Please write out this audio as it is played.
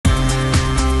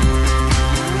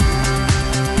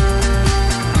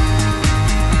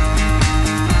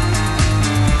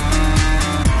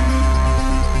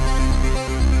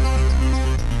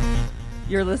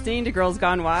You're listening to Girls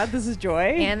Gone Wild. This is Joy.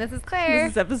 And this is Claire.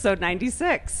 This is episode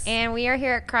 96. And we are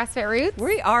here at CrossFit Roots.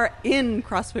 We are in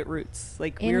CrossFit Roots.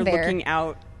 Like, we're looking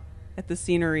out at the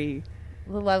scenery.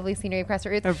 The lovely scenery of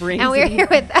CrossFit Roots. Of and we're here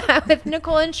with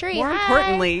Nicole and Shree. More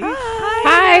importantly.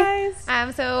 Hi.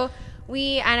 So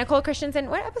Nicole Christensen,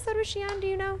 what episode was she on? Do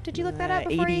you know? Did you look that up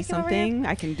before 80 you came over something.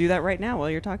 here? I can do that right now while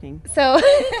you're talking. So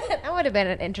that would have been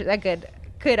a good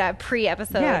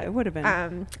pre-episode. Yeah, it would have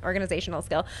been. Organizational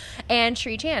skill. And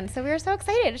Shree Chan. So we were so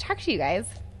excited to talk to you guys.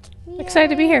 Excited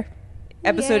to be here.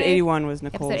 Episode Yay. 81 was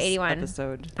Nicole's Episode 81.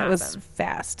 episode. That was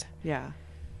fast. Yeah.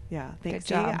 Yeah. Thanks.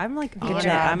 Good job. I'm like, Good on it.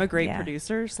 job. I'm a great Yeah.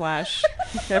 producer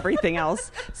 / everything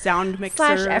else. Sound mixer.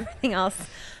 / everything else.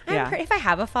 If I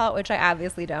have a fault, which I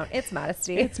obviously don't, it's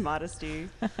modesty. It's modesty.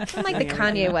 I'm like the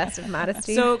Kanye West of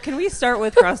modesty. So can we start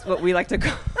with what we like to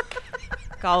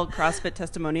call CrossFit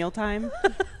testimonial time?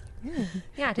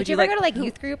 Yeah. Did Would you you ever like- go to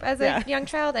youth group as a Yeah. young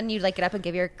child and you'd get up and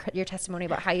give your testimony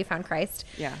about how you found Christ?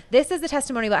 Yeah. This is the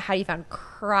testimony about how you found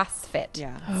CrossFit.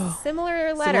 Yeah.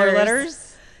 Similar letters. Similar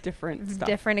letters, different stuff.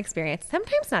 Different experience.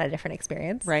 Sometimes not a different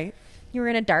experience. Right? You were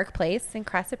in a dark place and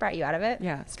CrossFit brought you out of it.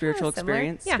 Yeah. Spiritual Similar.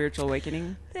 experience, Yeah. spiritual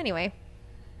awakening. Anyway.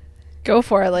 Go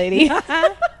for it, lady.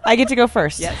 I get to go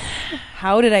first. Yes.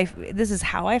 This is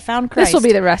how I found Christ. This will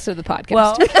be the rest of the podcast.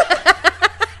 well,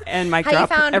 And mic How you drop.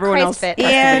 found Everyone Christ else. Fit.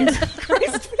 and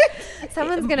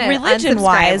Someone's going to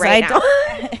religion-wise, right now.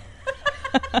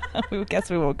 I guess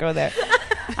we won't go there.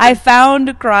 I found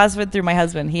CrossFit through my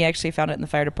husband. He actually found it in the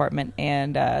fire department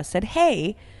and said,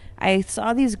 "Hey, I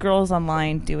saw these girls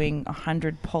online doing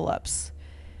 100 pull-ups,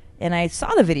 and I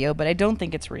saw the video, but I don't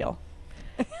think it's real."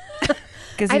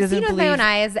 Because he I've doesn't seen it with my believe own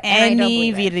eyes, and I don't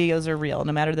any believe it. videos are real.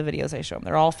 No matter the videos I show him,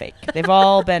 they're all fake. They've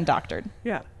all been doctored.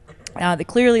 Yeah.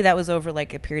 Clearly, that was over a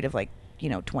period of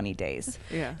 20 days.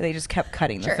 Yeah. They just kept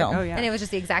cutting Sure. the film. Oh, yeah. And it was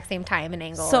just the exact same time and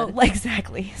angle. So and-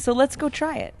 exactly. So let's go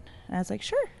try it. And I was like,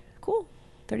 sure, cool.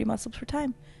 30 muscle ups per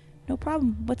time. No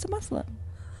problem. What's a muscle up?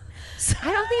 So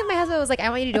I don't think if my husband was like, I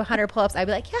want you to do 100 pull-ups, I'd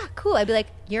be like, yeah, cool. I'd be like,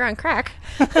 you're on crack.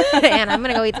 And I'm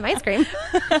going to go eat some ice cream.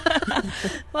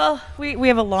 well, we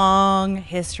have a long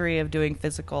history of doing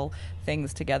physical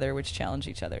things together, which challenge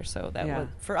each other. So that was,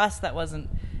 for us, that wasn't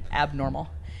abnormal.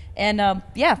 And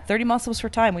 30 muscle ups per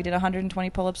time. We did 120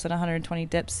 pull-ups and 120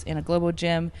 dips in a Globo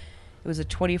gym. It was a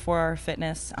 24-hour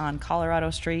fitness on Colorado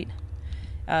Street,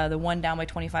 the one down by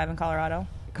 25 in Colorado.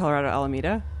 Colorado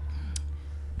Alameda.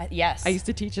 Yes. I used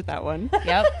to teach at that one.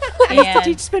 Yep. I used to And-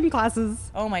 teach spin classes.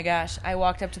 Oh my gosh! I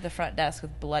walked up to the front desk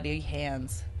with bloody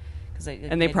hands,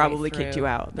 And they probably kicked you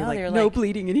out. They're No, like, they were no like,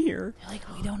 bleeding in here. they're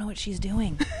like, we don't know what she's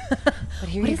doing. But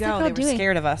here What you is that go. girl They were doing?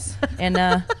 scared of us, and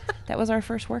that was our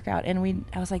first workout. And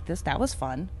I was like, that was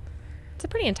fun. It's a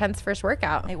pretty intense first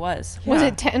workout. It was. was Yeah.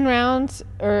 it 10 rounds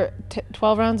or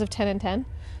 12 rounds of 10 and 10?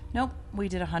 Nope. We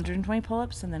did 120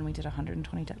 pull-ups and then we did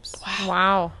 120 dips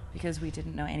Wow. because we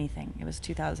didn't know anything. It was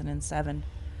 2007,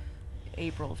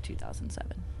 April of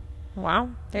 2007. Wow.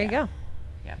 There you go.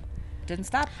 Yeah. Didn't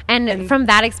stop. And from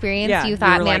that experience, Yeah, you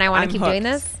thought, were man, like, I want I'm to keep doing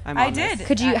hooked. this? I'm I on did. this.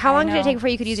 Could you? I- How I long did it know. take before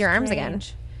you could use your arms again?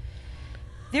 Strange.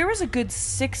 There was a good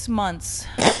 6 months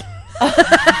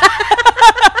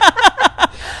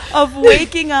of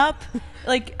waking up.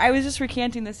 I was just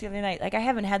recanting this the other night. I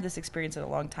haven't had this experience in a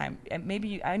long time. And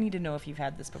maybe I need to know if you've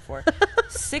had this before.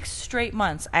 6 straight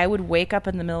months, I would wake up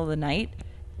in the middle of the night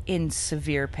in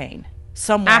severe pain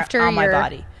somewhere After on my your-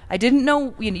 body. I didn't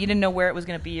know. You didn't know where it was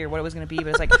going to be or what it was going to be. But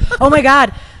it's like, oh my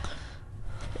god,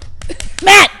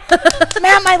 Matt,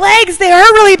 my legs, they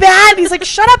hurt really bad. He's like,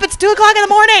 shut up, it's 2:00 in the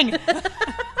morning.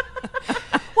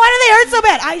 Why do they hurt so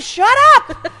bad? Shut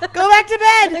up. Go back to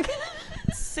bed.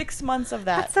 6 months of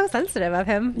that. That's so sensitive of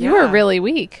him. You were really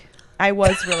weak. I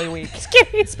was really weak.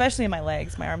 Especially in my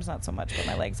legs. My arms not so much, but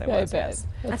my legs I was. Yes.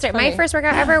 That's right. My first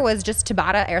workout ever was just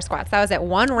Tabata air squats. That was at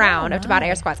one round of Tabata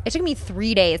air squats. It took me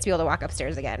 3 days to be able to walk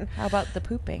upstairs again. How about the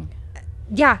pooping?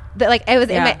 Yeah, it was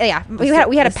in my we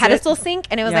had a the pedestal sit. sink,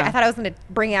 and it was Yeah. I thought I was going to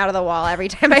bring it out of the wall every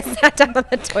time I sat down on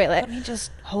the toilet. Let me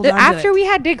just hold on After to it.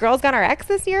 we did Girls Gone RX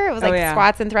this year, it was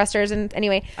squats and thrusters, and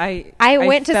anyway, I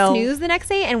went to fell- snooze the next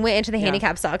day and went into the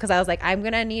handicap stall because I was like, I'm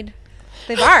gonna need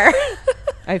the bar.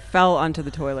 I fell onto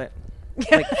the toilet.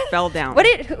 Fell down.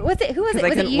 Who was it? I Was it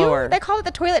couldn't you lower. that called it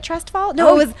the toilet trust fall?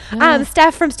 No, it was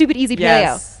Steph from Stupid Easy Paleo.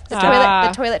 Yes. The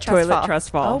toilet trust fall. trust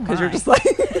fall. Oh Because you're my. just like,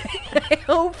 I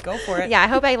hope. Go for it. Yeah, I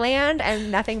hope I land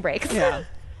and nothing breaks. yeah.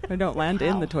 I don't land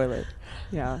in the toilet.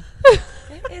 Yeah.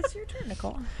 It's your turn,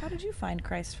 Nicole. How did you find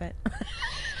Christ Fit?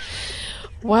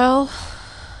 Well,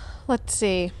 let's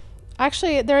see.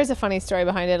 Actually, there is a funny story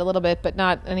behind it a little bit, but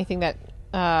not anything that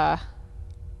I'll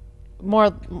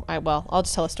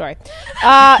just tell a story.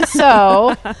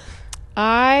 So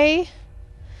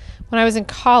When I was in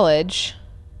college,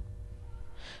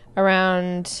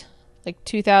 around like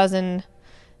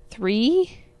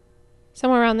 2003,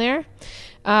 somewhere around there,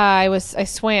 I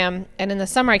swam, and in the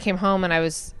summer I came home and I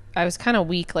was kind of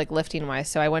weak, like lifting wise.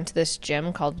 So I went to this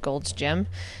gym called Gold's Gym,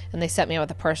 and they set me up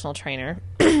with a personal trainer.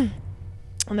 And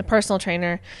the personal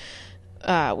trainer,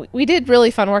 we did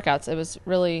really fun workouts. It was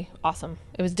really awesome.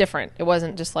 It was different. It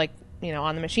wasn't just like,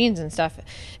 on the machines and stuff.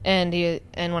 And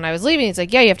when I was leaving, he's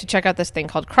like, yeah, you have to check out this thing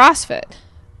called CrossFit.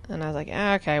 And I was like,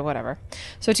 okay, whatever.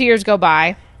 So 2 years go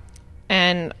by,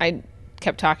 and I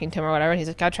kept talking to him or whatever. And he's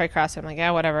like, gotta try CrossFit. I'm like,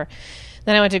 yeah, whatever.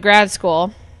 Then I went to grad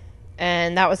school,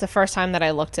 and that was the first time that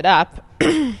I looked it up.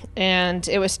 And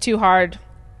it was too hard.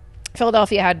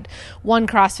 Philadelphia had one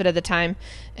CrossFit at the time.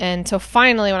 And so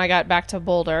finally, when I got back to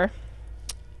Boulder,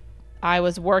 I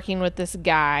was working with this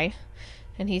guy,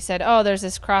 and he said, oh, there's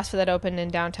this CrossFit that opened in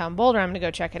downtown Boulder. I'm going to go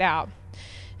check it out.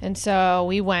 And so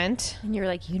we went. And you were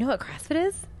like, you know what CrossFit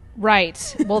is?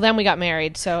 Right. Well, then we got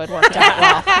married, so it worked out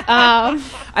well.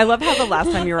 I love how the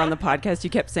last time you were on the podcast, you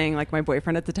kept saying, like, my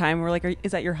boyfriend at the time. We're like,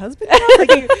 is that your husband now?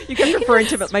 Like, you kept referring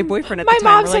to my boyfriend at the time.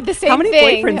 My mom we're said like, the same how many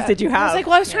thing. boyfriends did you have? I was like,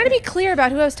 well, I was trying to be clear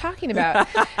about who I was talking about.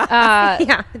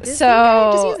 Yeah.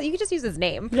 So you could just use his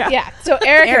name. Yeah. So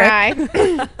Eric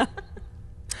and I,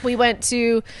 we went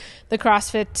to the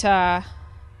CrossFit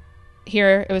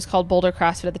here. It was called Boulder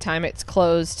CrossFit at the time. It's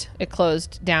closed. It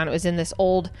closed down. It was in this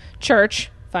old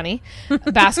church. Funny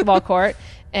basketball court,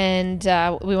 and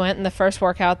we went, and the first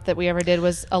workout that we ever did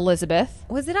was Elizabeth.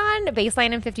 Was it on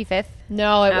Baseline and 55th?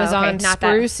 No, it was on not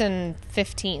Spruce and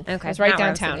 15th. Okay, it was right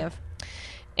downtown.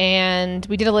 And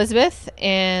we did Elizabeth,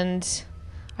 and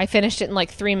I finished it in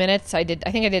like 3 minutes. I think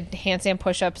I did handstand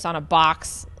push-ups on a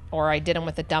box, or I did them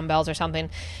with the dumbbells or something,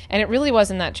 and it really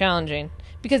wasn't that challenging.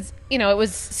 Because, it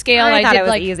was scale. I thought did it was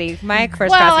like easy. My first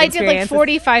well, CrossFit I did like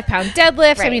 45-pound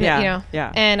deadlifts. Right. I mean, Yeah.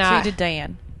 And So you did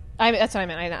Diane. that's what I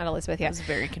meant. I not Elizabeth. Yeah. I was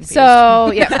very confused.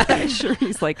 So yeah, Sure,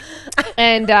 he's like,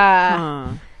 and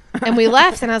and we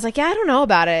left, and I was like, yeah, I don't know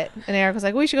about it. And Eric was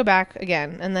like, we should go back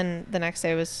again. And then the next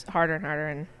day was harder and harder,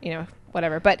 and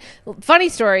whatever. But funny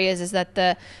story is that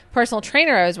the personal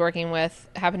trainer I was working with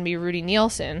happened to be Rudy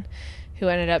Nielsen, who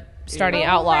ended up starting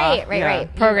Outlaw right.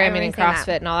 programming You and remember CrossFit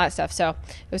saying and all that stuff. So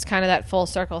it was kind of that full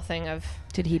circle thing of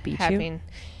Did he beat you? having.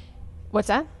 What's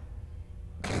that?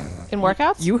 In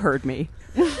workouts? you heard me.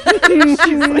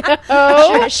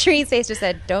 Oh, Shree's face just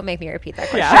said, "Don't make me repeat that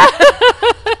question." Yeah.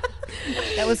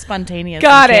 That was spontaneous.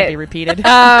 Got and can't it. be repeated.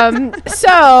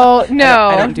 So no,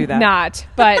 I don't do that. Not.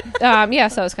 But yeah,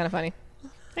 so it was kind of funny.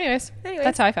 Anyways,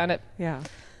 that's how I found it. Yeah.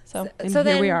 So And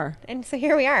here we are. And so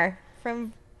here we are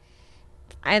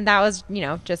and that was,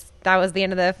 that was the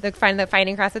end of the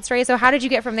finding CrossFit story. So how did you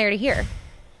get from there to here?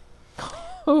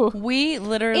 We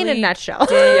literally In a nutshell.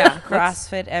 did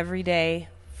CrossFit every day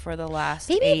for the last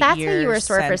Maybe 8 that's years why you were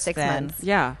sore for since 6 then. months.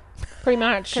 Yeah. pretty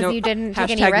much. Because you didn't take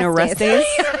any Hashtag no rest rest days.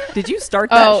 days. Did you start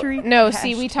that, Oh Sheree? no!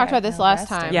 See, we talked about this no last rest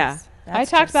time. days. Yeah. I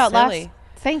That's talked just about silly. last.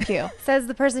 Thank you. Says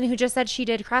the person who just said she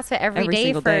did CrossFit every Every day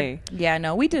single for day. Yeah,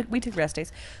 no, we took rest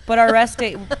days, but our rest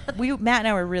day, Matt and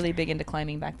I were really big into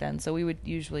climbing back then, so we would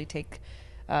usually take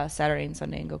Saturday and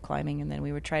Sunday and go climbing, and then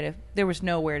we would try to. There was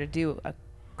nowhere to do a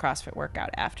CrossFit workout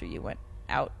after you went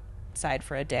outside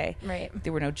for a day. Right.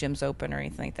 There were no gyms open or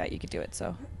anything like that. You could do it,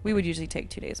 so we would usually take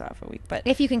 2 days off a week. But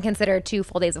if you can consider 2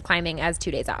 full days of climbing as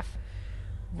 2 days off.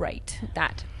 right,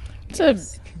 That. So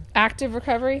active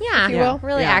recovery, Yeah. if you Yeah. will.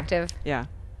 Really Yeah. active. Yeah.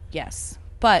 yes,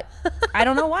 but I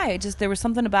don't know why. It just there was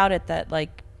something about it that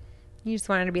like. You just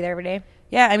wanted to be there every day.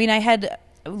 Yeah, I mean, I had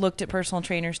looked at personal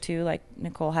trainers too, like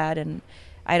Nicole had, and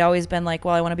I'd always been like,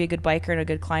 well, I want to be a good biker and a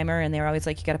good climber, and they were always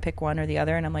like, you got to pick one or the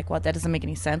other, and I'm like, well, that doesn't make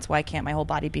any sense. Why can't my whole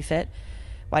body be fit?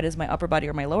 Why does my upper body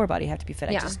or my lower body have to be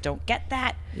fit? Yeah. I just don't get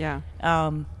that. Yeah.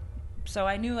 So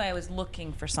I knew I was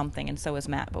looking for something, and so was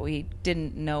Matt, but we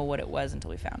didn't know what it was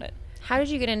until we found it. How did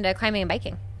you get into climbing and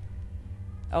biking?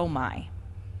 Oh my.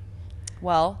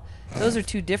 Well, those are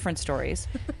 2 different stories.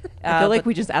 I feel like but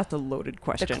we just asked a loaded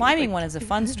question. The climbing Like, one is a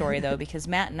fun story though, because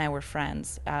Matt and I were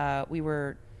friends. We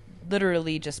were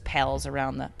literally just pals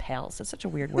around the pals. That's such a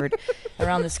weird word.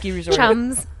 Around the ski resort.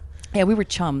 Chums. Yeah, we were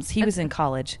chums. He was in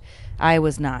college. I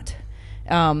was not.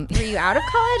 Were you out of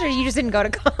college or you just didn't go to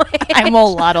college? I'm a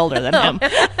lot older than him.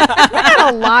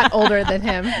 Not a lot older than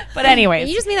him. But anyways,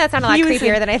 You just made that sound a lot He was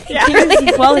creepier in- than I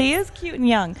think. well, he is cute and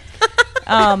young.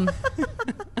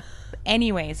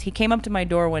 Anyways, he came up to my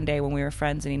door one day when we were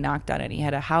friends, and he knocked on it. And he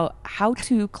had a how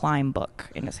to climb book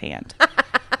in his hand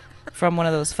from one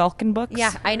of those Falcon books.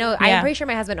 Yeah, I know. Yeah. I'm pretty sure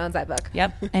my husband owns that book.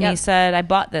 Yep. And he said, "I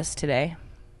bought this today.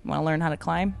 Want to learn how to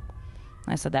climb?"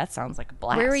 I said, that sounds like a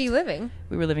blast. Where were you living?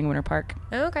 We were living in Winter Park.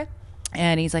 Oh, okay.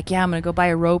 And he's like, yeah, I'm going to go buy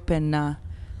a rope and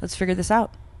let's figure this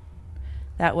out.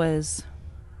 That was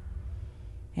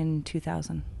in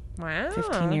 2000. Wow.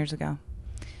 15 years ago.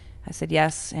 I said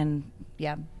yes, and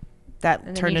yeah, that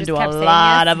then turned you just into a kept saying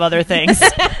lot yes? of other things.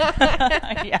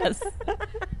 Yes.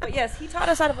 But yes, he taught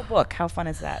us out of a book. How fun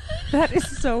is that? That is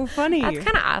so funny. That's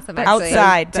kind of awesome, actually.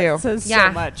 Outside, that too. says Yeah.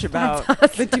 so much about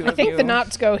That's the two of I think you. the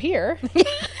knots go here.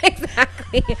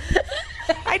 Exactly.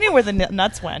 I knew where the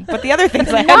nuts went, but the other things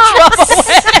I had trouble with.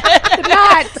 The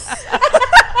knots.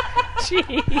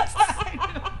 Jeez.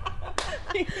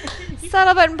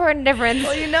 Subtle but important difference.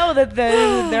 Well, you know that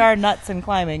there are nuts in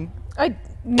climbing.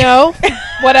 No.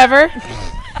 Whatever.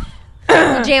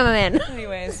 Jam them in.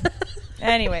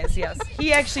 Anyways, yes.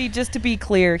 He actually, just to be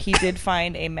clear, he did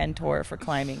find a mentor for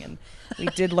climbing, and we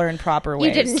did learn proper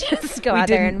ways. You didn't just go We out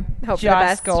there and didn't hope for the just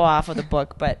best. go off of the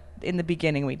book, but in the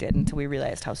beginning we did until we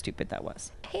realized how stupid that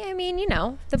was. Hey, I mean,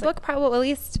 the book probably, at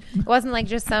least, it wasn't like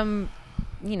just some,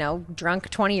 drunk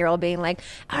 20-year-old being like,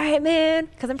 all right, man.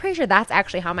 Because I'm pretty sure that's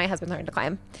actually how my husband learned to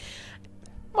climb.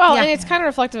 Well, Yeah. and it's kind of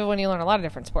reflective of when you learn a lot of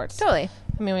different sports. Totally.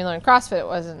 I mean, when we learned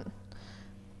CrossFit,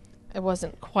 it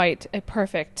wasn't quite a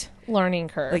perfect learning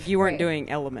curve. Like you weren't Right. doing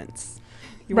elements.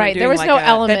 You Right, weren't there doing was like no a-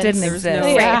 elements. That didn't There was exist.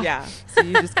 no, Yeah. yeah. So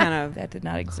you just kind of That did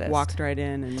not exist. walked right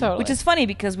in and Totally. Which is funny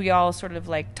because we all sort of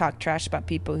like talk trash about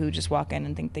people who just walk in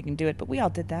and think they can do it, but we all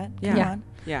did that. Yeah. Come Yeah. on.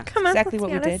 yeah. Come on. Exactly let's what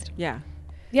be we honest. did. Yeah.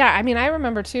 Yeah, I mean, I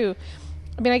remember too.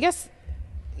 I mean, I guess,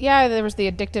 yeah, there was the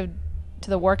addictive to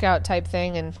the workout type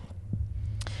thing, and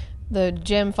the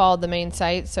gym followed the main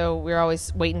site, so we were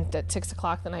always waiting at 6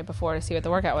 o'clock the night before to see what the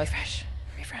workout was.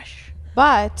 Refresh.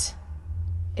 But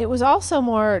it was also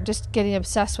more just getting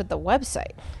obsessed with the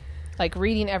website, like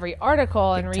reading every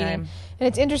article and reading. time. And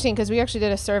it's interesting because we actually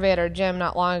did a survey at our gym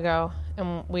not long ago,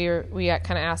 and we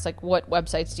kind of asked like, what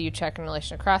websites do you check in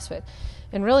relation to CrossFit?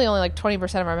 And really, only like 20%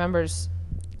 of our members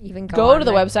Even go on to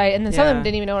the there. website, and then some of them Yeah.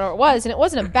 didn't even know what it was, and it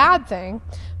wasn't a bad thing,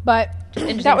 but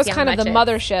that was to see kind how of the much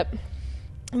mothership,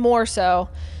 more so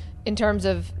in terms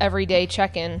of everyday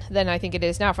check-in than I think it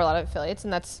is now for a lot of affiliates,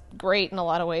 and that's great in a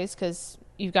lot of ways because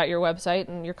you've got your website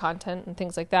and your content and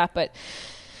things like that. But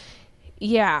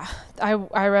yeah, I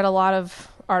read a lot of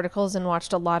articles and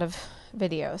watched a lot of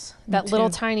videos. That little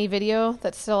too. tiny video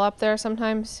that's still up there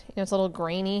sometimes, it's a little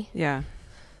grainy, Yeah.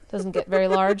 doesn't get very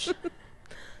large.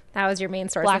 That was your main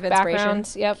source Black of inspiration.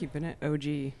 backgrounds, yep, Keeping it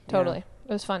OG. totally.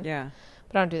 It was fun. Yeah.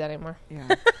 But I don't do that anymore. Yeah.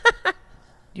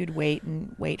 You'd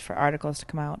wait for articles to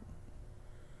come out.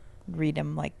 Read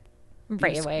them like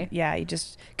Right you just- away. Yeah, you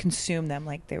just consume them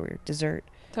like they were dessert.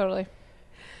 Totally.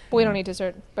 But we don't eat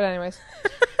dessert. But anyways.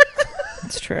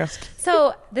 It's true.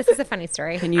 So this is a funny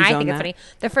story. Can you I zone think it's that? funny.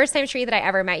 The first time, Sheree, that I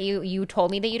ever met you, you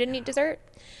told me that you didn't eat dessert.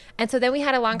 And so then we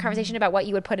had a long conversation about what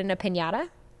you would put in a piñata.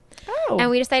 Oh, And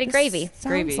we decided this gravy. Sounds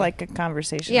Gravy. like a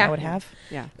conversation Yeah. I would have.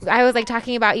 Yeah. I was like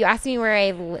talking about, you asked me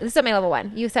where this is at my level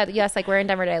 1. You said, yes, like where in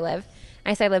Denver do I live?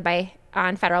 I said I live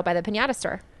on Federal by the piñata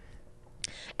store.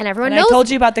 And everyone And I knows. told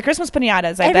you about the Christmas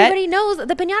panadas. I bet. Everybody knows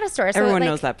the piñata store. So Everyone like,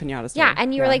 knows that pinata store. Yeah,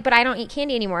 and you were like, but I don't eat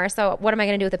candy anymore, so what am I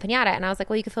going to do with the piñata? And I was like,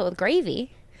 well, you could fill it with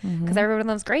gravy, because everyone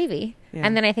loves gravy. Yeah.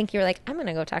 And then I think you were like, I'm going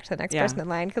to go talk to the next Yeah. person in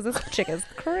line, because this chick is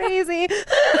crazy.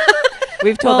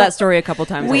 We've told Well, that story a couple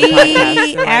times. on We the podcast.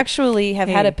 They're like, actually have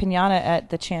had hey. a pinata at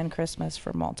the Chan Christmas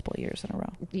for multiple years in a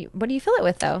row. What do you fill it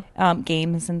with, though?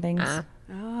 Games and things. Ah,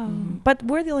 Oh. But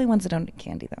we're the only ones that don't eat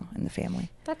candy, though, in the family.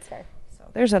 that's fair. So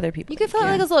there's other people. You could that fill it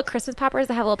can. with those little Christmas poppers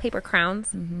that have little paper crowns.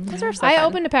 Those are so I fun.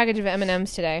 opened a package of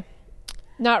M&Ms today.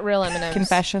 Not real M&Ms.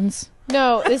 Confessions.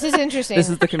 No, this is interesting. This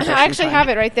is the No, confession I actually time. have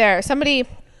it right there. Somebody,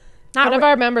 Not one of re-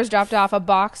 our members dropped off a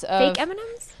box of fake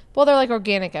M&Ms? Well, they're like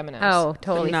organic M&Ms. Oh,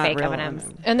 totally Not fake real M&Ms.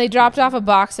 And they dropped off a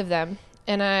box of them,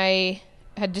 and I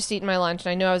had just eaten my lunch,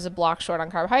 and I knew I was a block short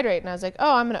on carbohydrate, and I was like,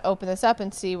 oh, I'm going to open this up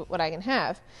and see what I can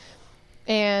have.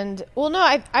 And, well, no,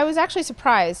 I was actually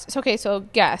surprised. So, okay, so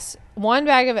guess. One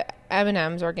bag of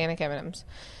M&Ms, organic M&Ms.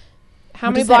 How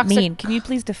What many does blocks that of- mean? Can you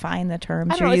please define the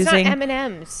terms I don't you're know, it's using? not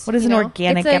M&Ms. What is you an know?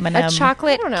 organic It's M&M? a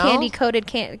chocolate I don't know. candy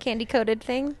coated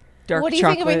thing. Dark What do you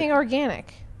think of chocolate. anything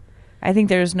organic? I think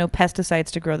there's no pesticides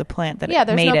to grow the plant that Yeah,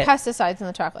 there's made no it. pesticides in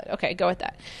the chocolate. Okay, go with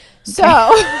that. So,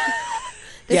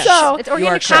 Yes. so It's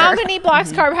organic You are how sugar. many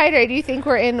blocks carbohydrate do you think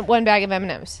were in one bag of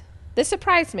M&Ms? This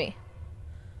surprised me.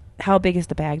 How big is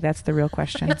the bag? That's the real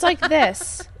question. It's like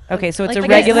this. Okay, so it's a like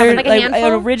regular, like a an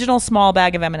handful? original small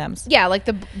bag of M&Ms. Yeah, like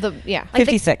the yeah. Like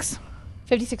 56.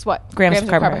 56 what? Grams of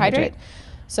carbohydrate.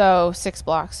 So 6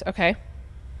 blocks. Okay.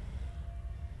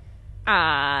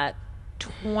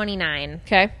 29.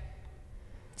 Okay.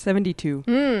 72.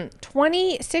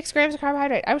 26 grams of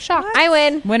carbohydrate. I was shocked. I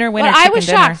win. Winner, But winner. I chicken was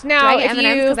dinner. shocked. Do Now, I get if M&Ms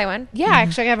you, because I won? yeah,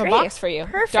 actually, I have a Great. box for you.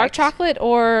 Perfect. Dark chocolate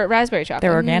or raspberry chocolate.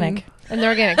 They're organic. And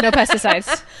they're organic. No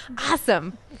pesticides.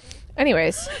 Awesome.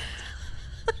 Anyways,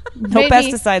 No Maybe-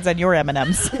 pesticides on your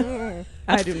M&Ms.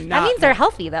 I do not. That means they're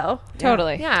healthy, though.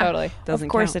 totally, Yeah. totally. Doesn't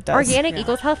Of course count. it does. Organic Yeah.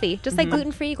 equals healthy, just like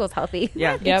gluten-free equals healthy.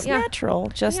 Yeah. Yep. It's natural,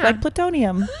 just Yeah. like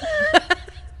plutonium.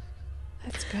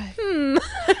 That's good.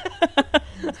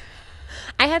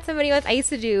 I had somebody once. I used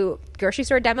to do grocery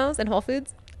store demos in Whole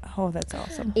Foods. Oh, that's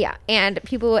awesome. Yeah, and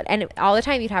people would, and all the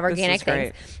time you'd have organic is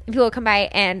great. things, and people would come by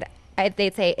and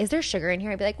they'd say, "Is there sugar in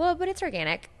here?" I'd be like, "Well, but it's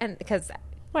organic," and because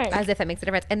Right. as if that makes a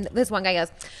difference. And this one guy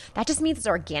goes, "That just means it's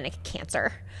organic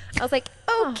cancer." I was like,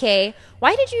 "Okay,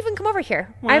 why did you even come over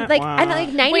here?" I'm like, Wah, I'm wah. like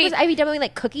 90%. Wait. I'd be demoing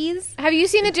like cookies. Have you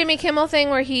seen the Jimmy Kimmel thing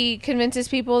where he convinces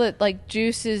people that like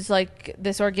juice is like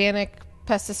this organic,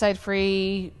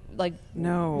 pesticide-free, like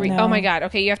No. No. Oh my god.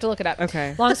 Okay, you have to look it up.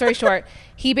 Okay. Long story short,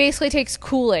 he basically takes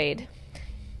Kool-Aid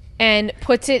and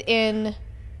puts it in,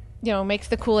 makes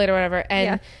the Kool-Aid or whatever, and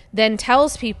Yeah. then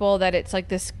tells people that it's like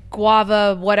this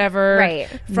guava whatever Right.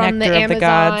 from Nectar the of the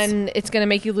gods. Amazon. It's going to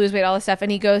make you lose weight, all this stuff. And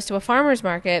he goes to a farmer's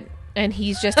market and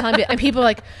he's just telling people, and people are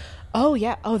like, oh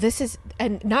yeah, oh this is,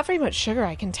 and not very much sugar,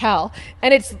 I can tell.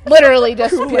 And it's literally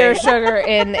just pure sugar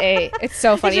in a, it's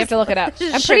so funny. You have to look it up.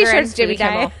 Just I'm pretty sugar sure and it's Jimmy food dye.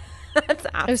 Kimmel. That's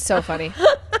It awesome. was so funny.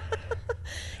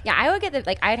 Yeah, I would get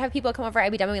I'd have people come over.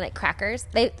 I'd be demoing like crackers.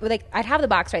 I'd have the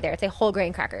box right there. It's like whole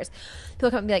grain crackers. People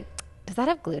come and be like, "Does that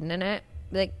have gluten in it?"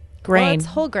 Be like, Grain. Well, it's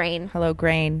whole grain. Hello,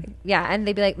 grain. Yeah, and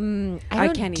they'd be like, I "I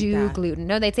don't can't eat do that." gluten."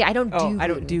 No, they'd say, "I don't do gluten." I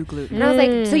don't do gluten. And I was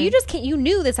like, "So you just can't? You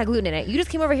knew this had gluten in it. You just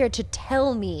came over here to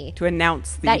tell me To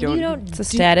announce that, that you don't. you don't." It's a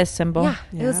status symbol. Yeah,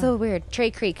 it was Yeah. so weird. Trey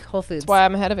Creek, Whole Foods. That's why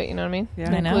I'm ahead of it, you know what I mean? Yeah.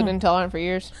 Been I know. gluten intolerant for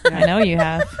years. I know you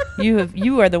have.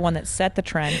 You are the one that set the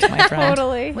trend, my friend.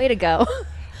 Totally. Way to go!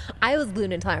 I was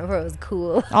gluten intolerant before it was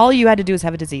cool. All you had to do is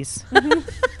have a disease.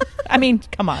 I mean,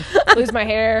 come on. Lose my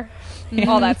hair,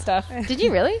 all that stuff. Did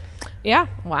you really? Yeah.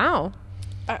 Wow.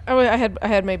 I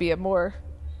had maybe a more.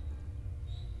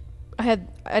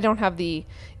 I don't have the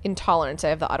intolerance. I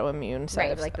have the autoimmune side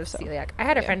Right, of like the stuff. So. celiac. I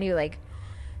had a friend who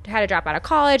had to drop out of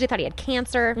college. They thought he had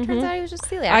cancer. Turns out he was just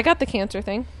celiac. I got the cancer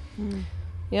thing.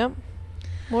 Yep.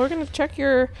 Well, we're gonna check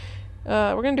your.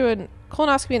 We're gonna do a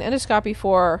colonoscopy and endoscopy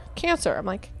for cancer. I'm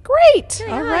like, great.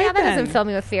 Yeah, All right yeah, that doesn't then. fill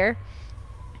me with fear.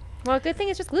 Well, good thing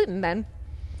it's just gluten then.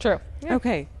 True.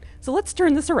 Okay, so let's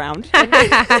turn this around.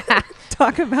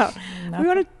 Talk about. We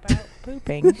want to.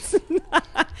 Pooping.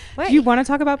 Do you want to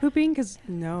talk about pooping? Because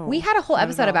no, We had a whole not at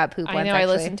episode all. about poop. I once, know. I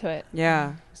actually. listened to it.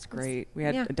 Yeah, it's great. We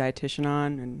had Yeah. a dietitian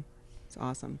on, and it's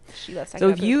awesome. She loves talking So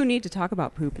about if poop. you need to talk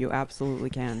about poop, you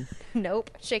absolutely can. Nope,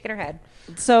 shaking her head.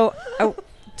 So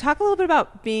talk a little bit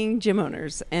about being gym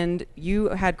owners, and you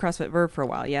had CrossFit Verve for a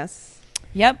while, yes?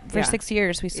 Yep, for Yeah. 6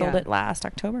 years. We sold Yeah. it last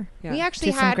October. Yeah. We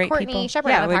actually To some had great Courtney people.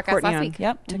 Shepard Yeah, on we the had podcast Courtney last on. week.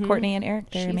 Yep, to Courtney and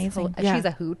Eric. They're amazing. Yeah. She's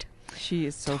a hoot. She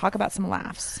is so Talk about some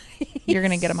laughs. You're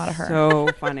going to get them out of her. so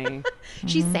funny.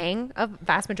 She sang a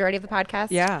vast majority of the podcast.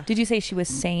 Yeah. Did you say she was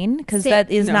sane? Because Sing-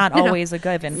 that is No. not No, no. always a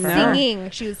given for No. her. Singing.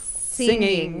 She was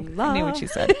singing. I knew what you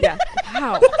said. Yeah.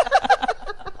 Wow.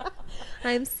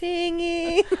 I'm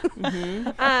singing.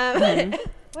 Mm-hmm.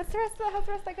 What's the rest of the? How's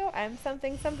the rest that go? I'm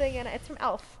something something, and it's from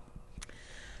Elf.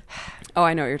 Oh,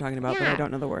 I know what you're talking about, but I Yeah.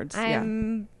 don't know the words.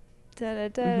 I'm da da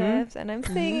da, Mhm. and I'm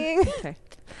singing. Okay.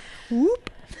 Whoop.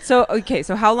 So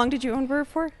how long did you own Verve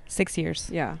for? 6 years.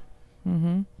 Yeah.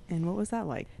 Mm-hmm. And what was that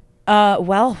like?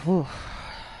 Well, ooh,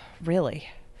 really?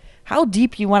 How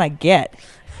deep you want to get?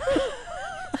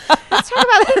 Let's talk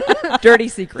about Dirty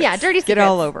secrets. Yeah, dirty Get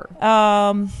all secrets.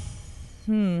 over.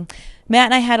 Matt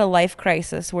and I had a life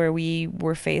crisis where we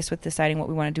were faced with deciding what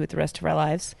we want to do with the rest of our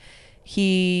lives.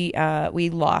 We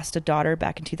lost a daughter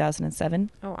back in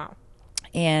 2007. Oh wow.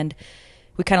 And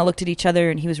we kind of looked at each other,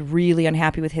 and he was really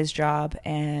unhappy with his job,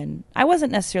 and I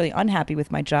wasn't necessarily unhappy with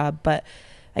my job, but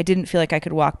I didn't feel like I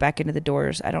could walk back into the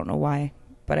doors. I don't know why,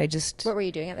 but I just... What were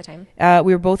you doing at the time?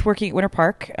 we were both working at Winter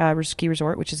Park Ski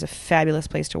Resort, which is a fabulous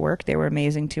place to work. They were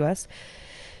amazing to us.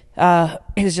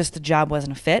 It was just the job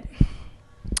wasn't a fit.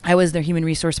 I was their human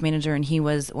resource manager, and he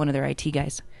was one of their IT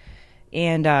guys.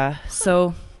 And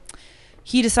so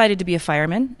he decided to be a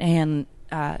fireman and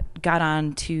got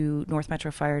on to North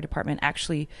Metro Fire Department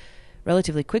actually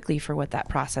relatively quickly for what that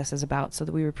process is about, so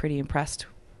that we were pretty impressed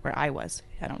where I was.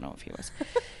 I don't know if he was.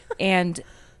 And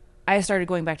I started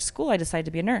going back to school. I decided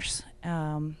to be a nurse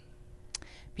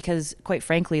because, quite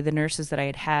frankly, the nurses that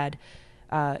I had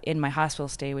in my hospital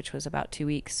stay, which was about 2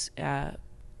 weeks,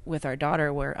 with our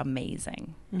daughter were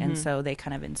amazing. And so they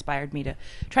kind of inspired me to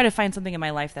try to find something in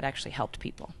my life that actually helped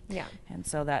people. Yeah. And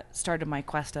so that started my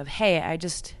quest of, hey,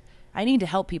 I need to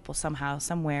help people somehow,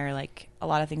 somewhere. Like, a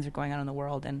lot of things are going on in the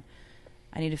world, and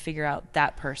I need to figure out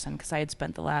that person, because I had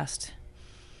spent the last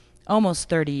almost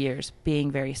 30 years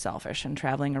being very selfish and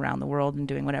traveling around the world and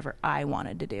doing whatever I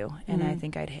wanted to do. And I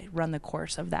think I'd run the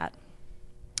course of that.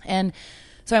 And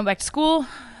so I went back to school,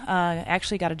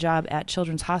 actually got a job at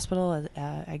Children's Hospital.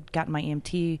 I got my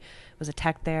EMT, was a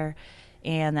tech there.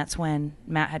 And that's when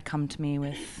Matt had come to me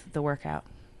with the workout,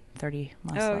 30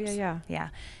 muscle-ups. Yeah.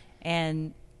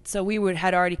 And so we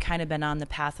had already kind of been on the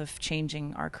path of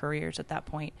changing our careers at that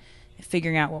point,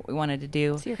 figuring out what we wanted to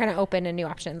do. So you're kind of open to new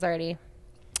options already.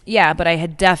 Yeah, but I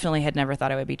had never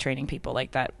thought I would be training people.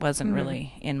 Like, that wasn't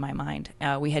really in my mind.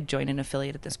 We had joined an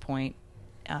affiliate at this point.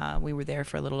 We were there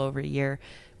for a little over a year.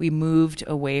 We moved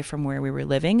away from where we were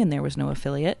living, and there was no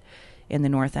affiliate in the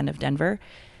north end of Denver.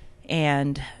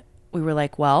 And we were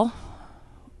like, well,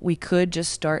 we could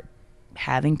just start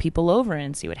having people over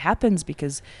and see what happens,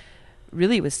 because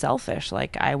really it was selfish.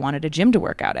 Like, I wanted a gym to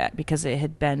work out at, because it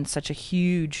had been such a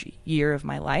huge year of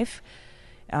my life.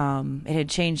 It had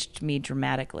changed me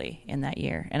dramatically in that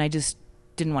year, and I just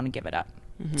didn't want to give it up.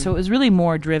 So it was really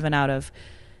more driven out of,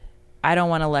 I don't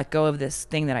want to let go of this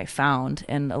thing that I found,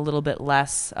 and a little bit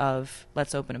less of,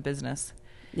 let's open a business.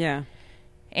 Yeah.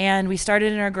 And we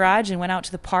started in our garage and went out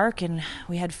to the park, and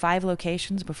we had 5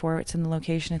 locations before it's in the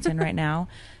location it's in right now.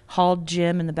 Hauled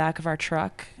Jim in the back of our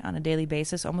truck on a daily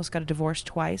basis. Almost got a divorce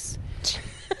twice.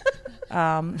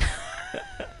 In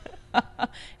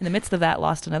the midst of that,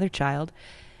 lost another child.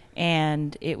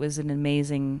 And it was an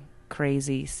amazing,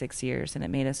 crazy 6 years, and it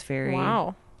made us very,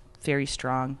 very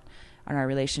strong. And our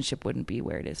relationship wouldn't be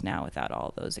where it is now without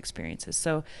all those experiences.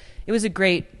 So it was a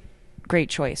great, great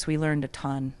choice. We learned a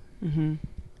ton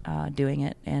doing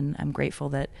it, and I'm grateful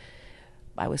that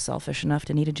I was selfish enough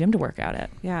to need a gym to work out at.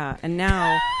 Yeah, and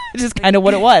now it's just kind of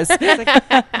what it was.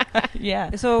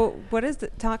 Yeah. So,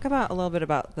 talk about a little bit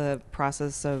about the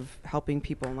process of helping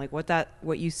people, and like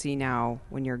what you see now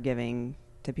when you're giving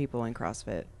to people in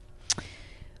CrossFit.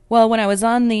 Well, when I was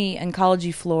on the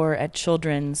oncology floor at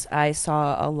Children's, I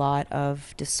saw a lot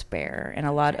of despair and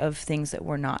a lot of things that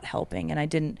were not helping.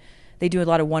 And they do a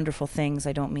lot of wonderful things.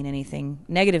 I don't mean anything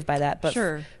negative by that, but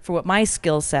for what my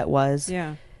skill set was,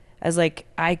 I was like,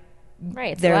 right,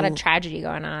 it's a lot of tragedy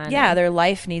going on. Yeah, their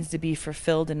life needs to be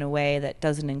fulfilled in a way that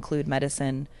doesn't include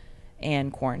medicine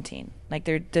and quarantine. Like,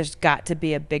 there's got to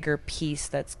be a bigger piece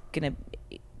that's going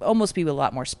to almost be a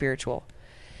lot more spiritual.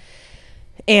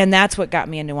 And that's what got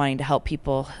me into wanting to help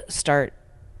people start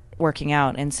working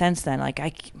out. And since then, like,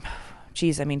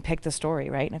 pick the story,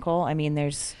 right, Nicole? I mean,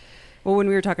 well, when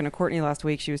we were talking to Courtney last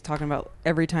week, she was talking about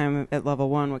every time at level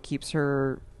 1, what keeps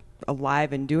her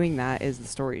alive and doing that is the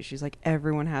story. She's like,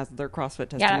 everyone has their CrossFit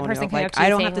testimonial. That person came up to I you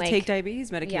don't saying, have to take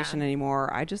diabetes medication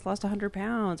anymore. I just lost 100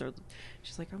 pounds. Or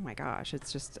she's like, oh my gosh,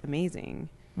 it's just amazing.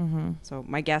 So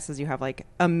my guess is you have like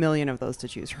a million of those to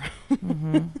choose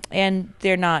from. And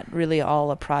they're not really all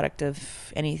a product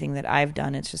of anything that I've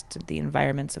done. It's just the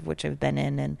environments of which I've been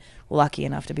in and lucky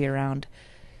enough to be around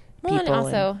people. And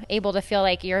also able to feel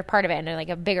like you're part of it in like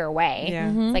a bigger way. Yeah.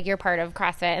 It's like you're part of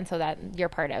CrossFit, and so that you're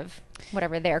part of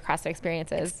whatever their CrossFit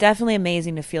experience is. It's definitely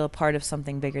amazing to feel a part of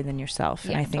something bigger than yourself.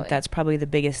 And I think that's probably the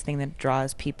biggest thing that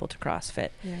draws people to CrossFit.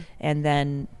 Yeah. And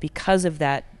then because of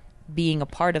that, being a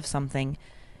part of something,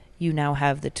 you now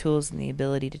have the tools and the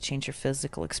ability to change your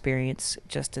physical experience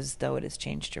just as though it has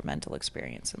changed your mental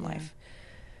experience in life.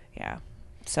 Yeah.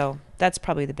 So that's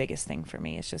probably the biggest thing for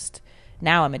me. It's just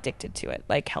now I'm addicted to it,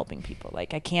 like helping people.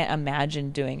 Like, I can't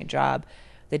imagine doing a job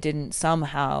that didn't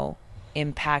somehow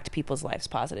impact people's lives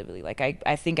positively. Like,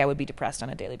 I think I would be depressed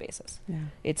on a daily basis. Yeah.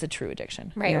 It's a true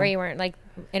addiction. Right, where you weren't like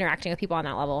interacting with people on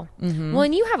that level. Well,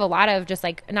 and you have a lot of just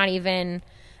like not even,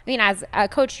 I mean, as a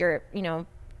coach, you're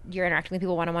interacting with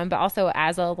people one-on-one, but also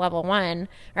as a level 1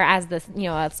 or as this,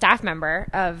 a staff member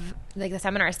of like the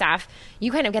seminar staff,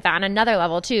 you kind of get that on another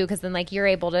level too. Cause then like you're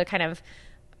able to kind of,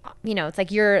 it's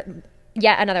like you're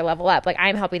yet another level up. Like,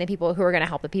 I'm helping the people who are going to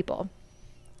help the people.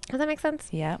 Does that make sense?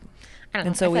 Yeah. I don't know.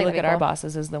 And so we look at our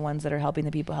bosses as the ones that are helping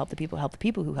the people, help the people, help the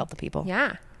people who help the people.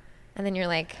 Yeah. And then you're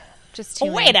like, just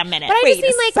too wait a minute. But I just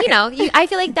mean like, I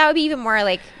feel like that would be even more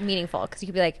like meaningful. Cause you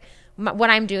could be like, what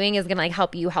I'm doing is going to like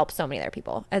help you help so many other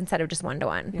people instead of just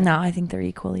one-to-one. No, I think they're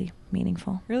equally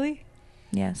meaningful. Really?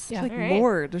 Yes. Yeah. Like,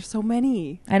 Lord, there's so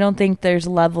many. I don't think there's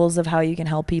levels of how you can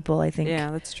help people. I think.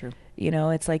 Yeah, that's true.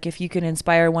 It's like if you can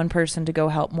inspire one person to go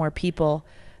help more people,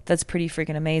 that's pretty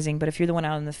freaking amazing. But if you're the one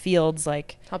out in the fields,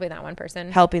 like helping that one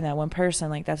person,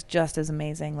 like that's just as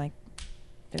amazing. Like,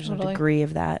 There's a degree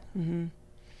of that. Mm-hmm.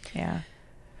 Yeah.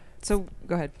 So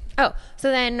go ahead. Oh,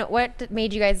 so then what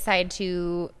made you guys decide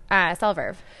to sell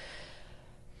Verve?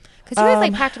 Because you guys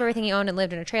like packed up everything you owned and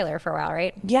lived in a trailer for a while,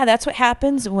 right? Yeah, that's what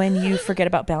happens when you forget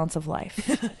about balance of life.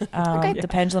 The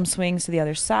pendulum swings to the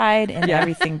other side and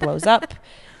everything blows up.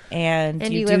 And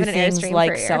you do things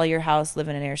like sell your house, live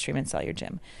in an Airstream, and sell your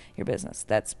gym, your business.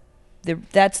 That's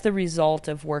the result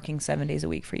of working 7 days a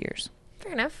week for years.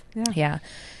 Fair enough. Yeah.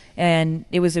 And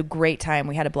it was a great time.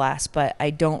 We had a blast, but I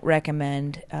don't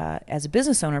recommend, as a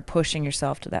business owner, pushing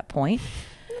yourself to that point.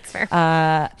 That's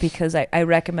fair. Because I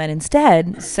recommend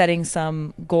instead setting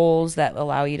some goals that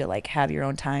allow you to like have your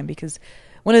own time. Because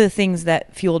one of the things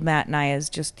that fueled Matt and I as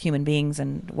just human beings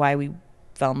and why we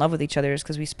fell in love with each other is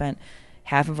because we spent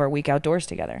half of our week outdoors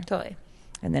together. Totally.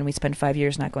 And then we spent 5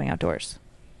 years not going outdoors.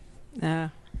 Yeah.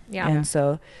 And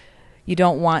so you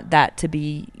don't want that to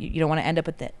be, you don't want to end up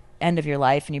at the end of your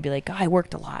life and you'd be like, oh, I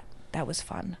worked a lot. That was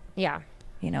fun. Yeah.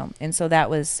 And so that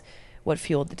was what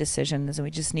fueled the decision, is that we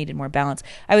just needed more balance.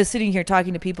 I was sitting here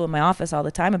talking to people in my office all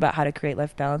the time about how to create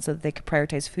life balance so that they could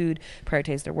prioritize food,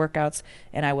 prioritize their workouts,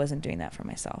 and I wasn't doing that for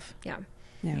myself. Yeah.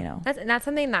 That's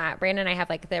something that Brandon and I have,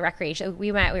 like the recreation.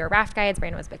 We were raft guides.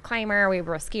 Brandon was a big climber. We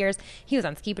were skiers. He was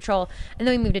on ski patrol. And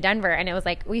then we moved to Denver, and it was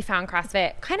like we found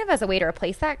CrossFit kind of as a way to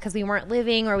replace that because we weren't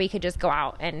living or we could just go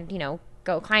out and,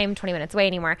 go climb 20 minutes away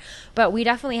anymore. But we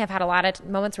definitely have had a lot of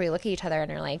moments where we look at each other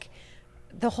and are like,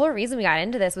 the whole reason we got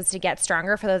into this was to get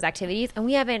stronger for those activities. And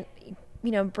we haven't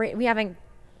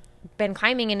been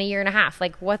climbing in a year and a half.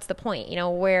 Like, what's the point?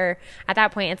 Where at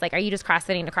that point it's like, are you just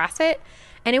CrossFitting to CrossFit?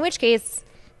 And in which case,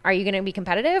 are you going to be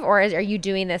competitive, or are you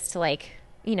doing this to like,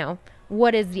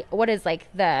 what is like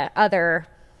the other,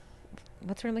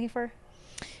 what's what I'm looking for?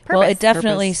 Purpose. Well, it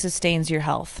definitely sustains your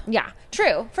health. Yeah,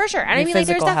 true, for sure. And I mean, like,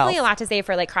 there's definitely a lot to say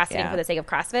for like CrossFitting for the sake of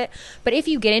CrossFit. But if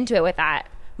you get into it with that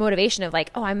motivation of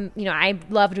like, oh, I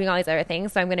love doing all these other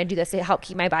things, so I'm going to do this to help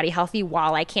keep my body healthy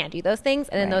while I can't do those things,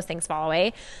 and then those things fall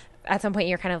away. At some point,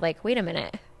 you're kind of like, wait a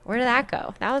minute. Where did that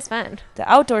go? That was fun.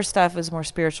 The outdoor stuff is more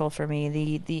spiritual for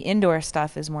me. The indoor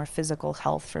stuff is more physical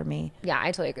health for me. Yeah,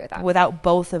 I totally agree with that. Without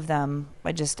both of them,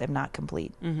 I just am not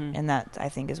complete. Mm-hmm. And that, I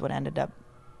think, is what ended up.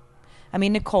 I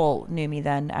mean, Nicole knew me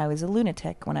then. I was a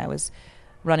lunatic when I was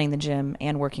running the gym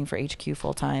and working for HQ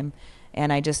full time.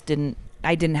 And I just didn't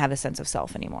have a sense of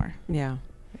self anymore. Yeah.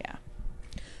 Yeah.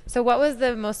 So what was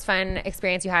the most fun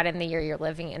experience you had in the year you're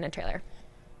living in a trailer?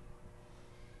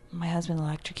 My husband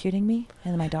electrocuting me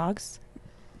and my dogs.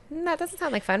 That doesn't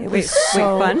sound like fun. It was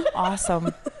so fun.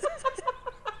 Awesome.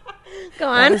 Go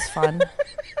on. That was fun.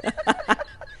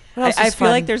 I feel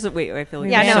like there's a wait. I feel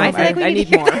like I feel like we I need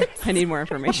need more. more. I need more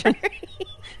information.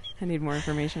 I need more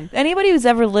information. Anybody who's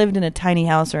ever lived in a tiny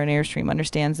house or an Airstream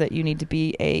understands that you need to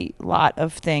be a lot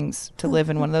of things to live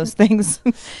in one of those things.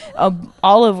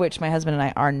 All of which my husband and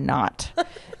I are not.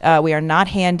 We are not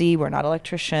handy. We're not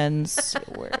electricians.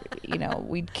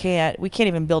 We can't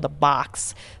even build a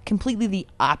box. Completely the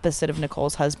opposite of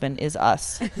Nicole's husband is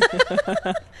us.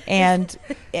 And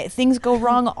things go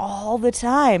wrong all the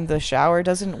time. The shower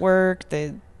doesn't work.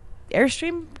 The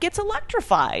Airstream gets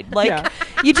electrified.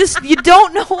 You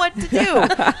don't know what to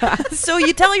do. So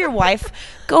you tell your wife,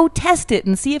 go test it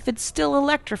and see if it's still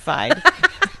electrified.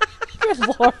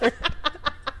 Good Lord.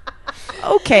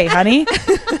 Okay, honey.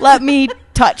 Let me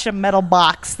touch a metal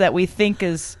box that we think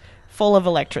is full of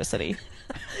electricity.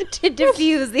 To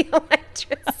diffuse the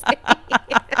electricity.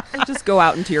 Just go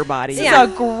out into your body. This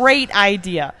is a great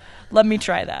idea. Let me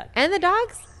try that. And the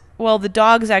dogs? Well, the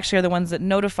dogs actually are the ones that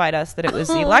notified us that it was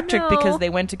electric because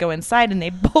they went to go inside and they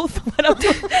both went up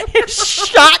and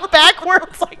shot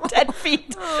backwards like 10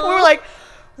 feet. We were like,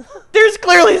 there's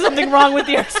clearly something wrong with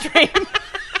the Airstream.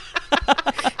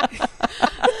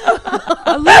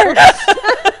 Alert!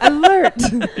 Alert!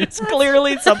 There's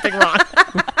clearly something wrong.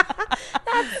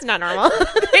 That's not normal.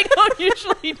 They don't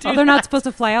usually do they're not supposed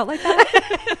to fly out like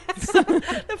that? So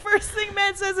the first thing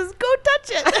Matt says is, go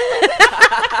touch it.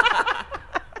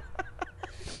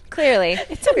 Clearly.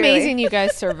 It's amazing you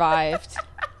guys survived.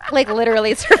 Like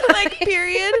literally survived. Like,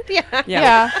 period. Yeah.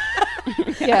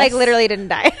 Yes. Like literally didn't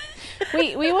die.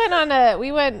 We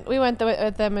went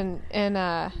with them in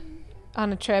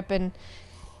on a trip, and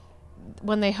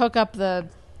when they hook up the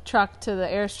truck to the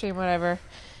Airstream, whatever,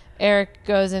 Eric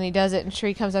goes and he does it, and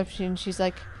Sheree comes up to you and she's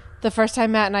like, the first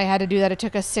time Matt and I had to do that, it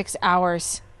took us 6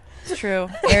 hours. It's true.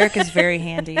 Eric is very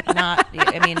handy. And I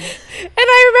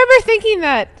remember thinking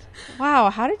that, wow,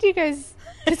 how did you guys,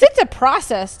 because it's a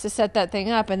process to set that thing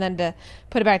up and then to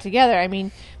put it back together. I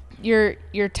mean, your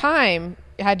time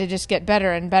had to just get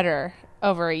better and better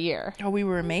over a year. Oh, we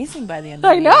were amazing by the end of the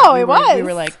I year. know, We it were- was. We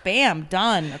were like, bam,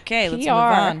 done. Okay, let's move PR.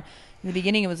 on. In the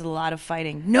beginning, it was a lot of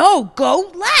fighting. No,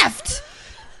 go left.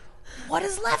 What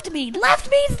does left mean? Left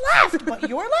means left. But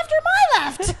your left or my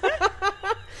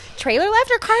left? Trailer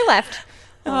left or car left?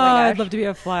 Oh, I'd love to be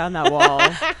a fly on that wall.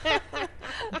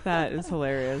 That is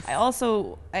hilarious.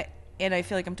 And I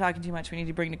feel like I'm talking too much. We need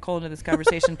to bring Nicole into this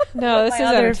conversation. No, this My is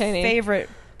other entertaining. favorite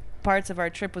parts of our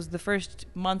trip was the first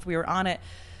month we were on it.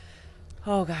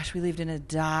 Oh gosh, we lived in a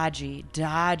dodgy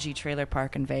trailer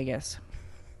park in Vegas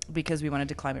because we wanted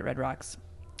to climb at Red Rocks,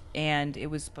 and it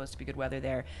was supposed to be good weather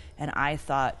there. And I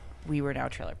thought we were now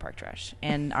trailer park trash,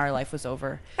 and our life was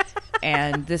over.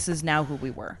 And this is now who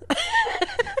we were.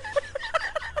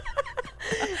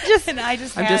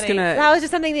 I'm just gonna That was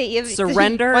just something that you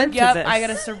surrender. Once- to Yep, this. I got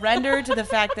to surrender to the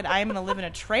fact that I'm going to live in a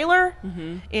trailer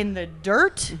in the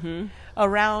dirt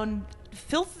around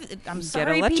filth. I'm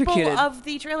sorry, people electrocuted. of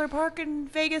the trailer park in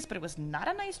Vegas, but it was not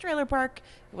a nice trailer park.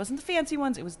 It wasn't the fancy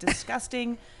ones. It was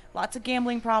disgusting. Lots of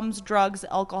gambling problems, drugs,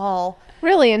 alcohol.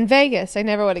 Really, in Vegas, I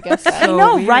never would have guessed that. So I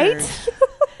know, weird. right?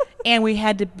 And we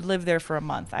had to live there for a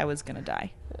month. I was going to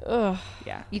die. Ugh.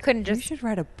 Yeah. You couldn't You just should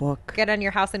write a book. get on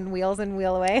your house and wheels and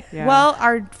wheel away. Yeah. Well,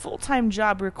 our full-time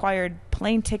job required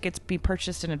plane tickets be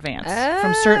purchased in advance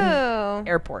from certain Oh.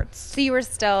 airports. So you were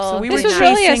still. So we This were was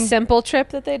really a chasing- simple trip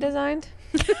that they designed.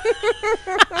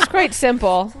 It's quite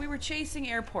simple. So we were chasing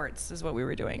airports is what we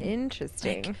were doing.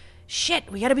 Interesting. Like,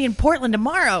 shit, we got to be in Portland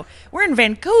tomorrow. We're in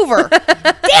Vancouver.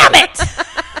 Damn it.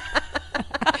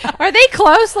 Are they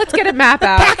close? Let's get a map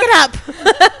out. Pack it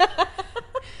up.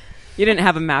 You didn't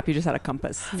have a map. You just had a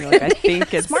compass. You're like, I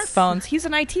think it's Smartphones. He's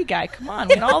an IT guy. Come on.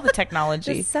 We got all the the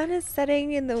technology. sun is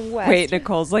setting in the west. Wait,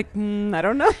 Nicole's like, I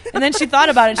don't know. And then she thought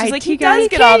about it. She's IT like, he guy. does He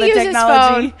get all can't the use his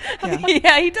technology. phone.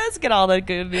 Yeah, he does get all the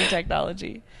good new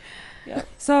technology.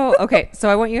 So, okay. So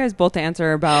I want you guys both to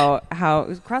answer about how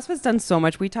CrossFit's done so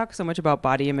much. We talk so much about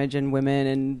body image in women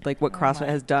and like what CrossFit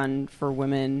has done for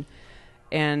women.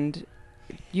 And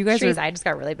you guys Shree's are, eye just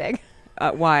got really big.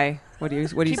 why? What do you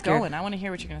Keep scared? going. I want to hear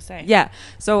what you're going to say. Yeah.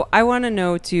 So I want to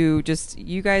know too, just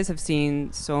you guys have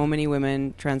seen so many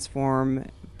women transform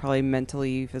probably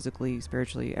mentally, physically,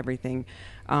 spiritually, everything.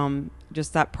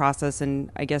 Just that process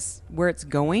and I guess where it's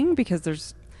going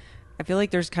because I feel like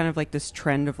there's kind of like this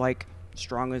trend of like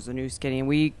strong is the new skinny. And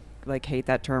we like hate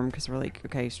that term because we're like,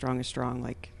 okay, strong is strong.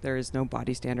 Like there is no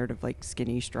body standard of like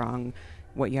skinny, strong,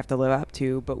 what you have to live up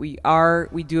to. But we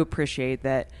do appreciate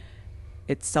that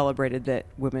it's celebrated that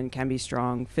women can be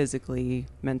strong physically,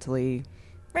 mentally.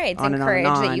 Right. It's On and on and encouraged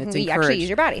on. that you It's can actually encouraged. use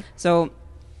your body. So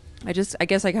I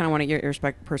guess I kind of want to get your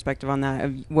perspective on that,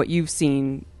 of what you've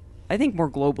seen, I think more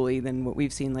globally than what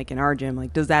we've seen like in our gym.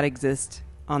 Like, does that exist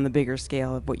on the bigger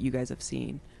scale of what you guys have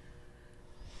seen?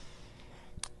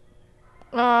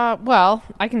 Well,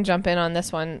 I can jump in on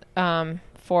this one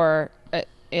for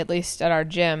at least at our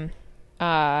gym.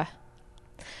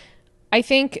 I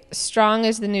think strong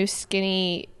is the new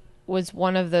skinny was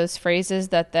one of those phrases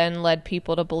that then led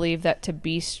people to believe that to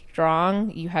be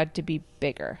strong, you had to be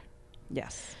bigger.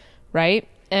 Yes. Right?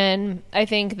 And I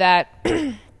think that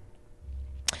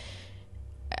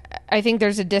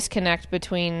there's a disconnect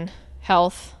between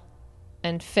health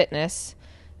and fitness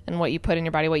and what you put in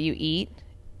your body, what you eat,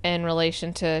 in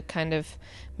relation to kind of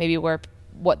maybe what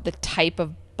the type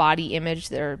of body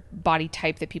image or body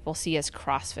type that people see as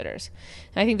CrossFitters.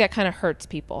 And I think that kind of hurts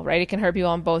people, right? It can hurt people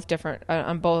on both different,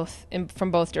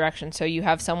 from both directions. So you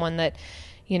have someone that,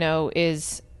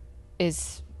 is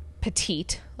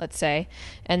petite, let's say,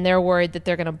 and they're worried that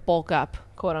they're going to bulk up,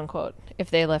 quote unquote, if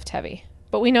they lift heavy.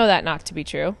 But we know that not to be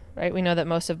true, right? We know that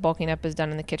most of bulking up is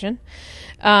done in the kitchen.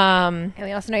 And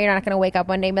we also know you're not going to wake up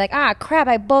one day and be like, crap,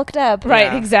 I bulked up. Right,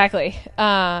 Yeah. exactly.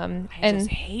 I just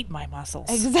hate my muscles.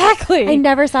 Exactly. I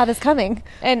never saw this coming.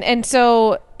 And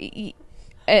so,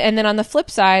 and then on the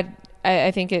flip side,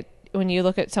 I think when you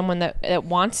look at someone that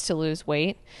wants to lose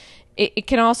weight, it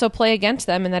can also play against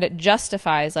them in that it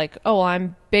justifies like, oh, well,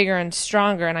 I'm bigger and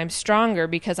I'm stronger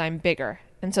because I'm bigger.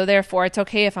 And so therefore it's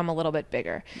okay if I'm a little bit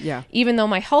bigger. Yeah. Even though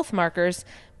my health markers,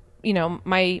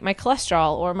 my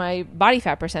cholesterol or my body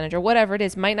fat percentage or whatever it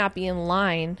is might not be in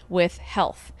line with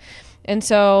health. And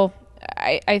so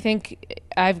I think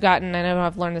I know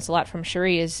I've learned this a lot from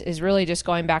Cherie is really just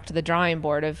going back to the drawing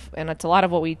board and it's a lot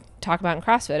of what we talk about in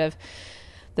CrossFit of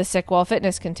the sick well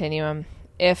fitness continuum.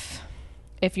 If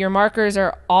your markers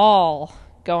are all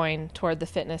going toward the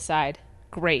fitness side,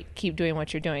 great, keep doing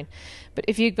what you're doing. But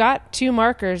if you've got two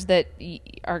markers that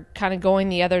are kind of going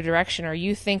the other direction, or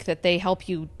you think that they help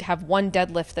you have one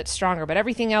deadlift that's stronger, but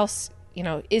everything else,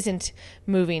 isn't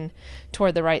moving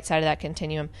toward the right side of that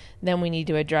continuum, then we need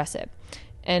to address it.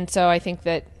 And so I think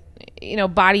that,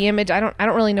 body image, I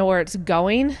don't really know where it's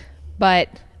going, but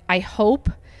I hope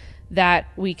that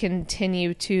we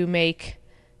continue to make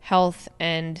health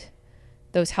and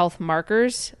those health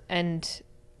markers and,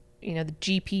 the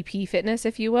GPP fitness,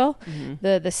 if you will,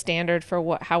 the standard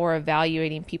for how we're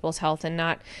evaluating people's health and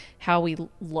not how we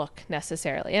look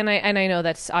necessarily. And I know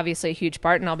that's obviously a huge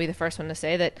part, and I'll be the first one to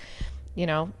say that,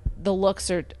 the looks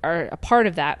are a part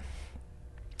of that.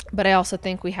 But I also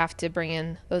think we have to bring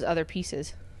in those other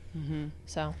pieces.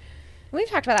 So we've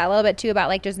talked about that a little bit too, about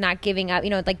like just not giving up,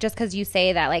 like just because you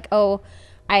say that like, oh,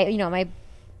 my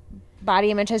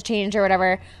body image has changed or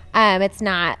whatever. It's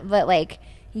not that like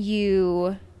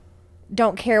you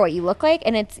don't care what you look like.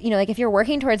 And it's, like if you're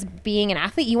working towards being an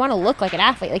athlete, you want to look like an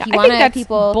athlete. Like you want to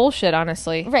people bullshit,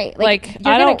 honestly. Right. Like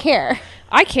you're going to care.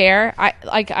 I care.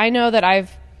 I know that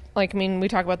we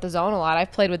talk about the zone a lot.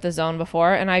 I've played with the zone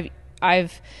before, and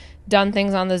I've done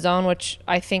things on the zone which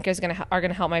I think are going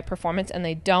to help my performance, and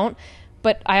they don't.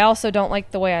 But I also don't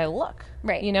like the way I look.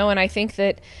 Right. And I think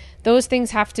that those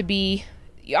things have to be,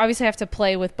 you obviously have to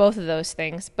play with both of those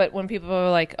things. But when people are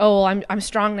like, oh, well, I'm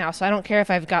strong now, so I don't care if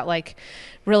I've got like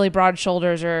really broad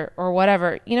shoulders or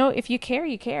whatever. If you care,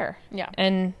 you care. Yeah.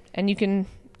 And you can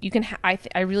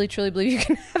I really truly believe you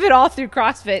can have it all through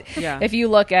CrossFit. Yeah. If you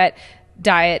look at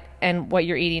diet and what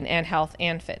you're eating and health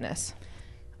and fitness.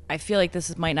 I feel like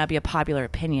this might not be a popular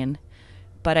opinion,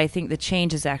 but I think the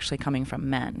change is actually coming from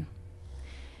men.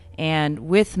 And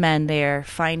with men, they're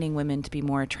finding women to be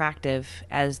more attractive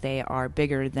as they are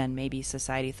bigger than maybe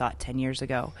society thought 10 years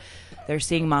ago. They're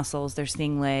seeing muscles, they're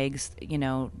seeing legs,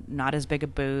 not as big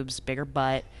of boobs, bigger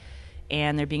butt,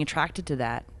 and they're being attracted to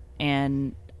that.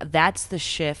 And that's the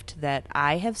shift that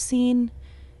I have seen,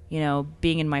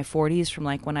 being in my 40s from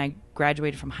like when I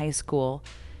graduated from high school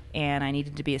and I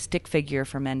needed to be a stick figure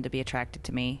for men to be attracted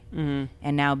to me.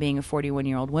 And now being a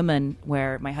 41-year-old woman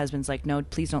where my husband's like, no,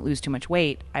 please don't lose too much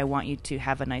weight. I want you to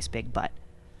have a nice big butt.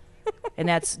 And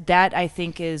that I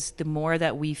think is the more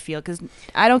that we feel, because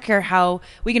I don't care how,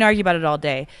 we can argue about it all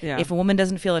day. Yeah. If a woman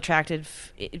doesn't feel attracted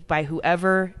by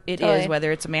whoever it Totally. is,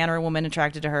 whether it's a man or a woman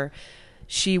attracted to her,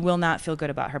 she will not feel good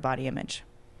about her body image.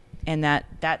 And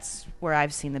that's where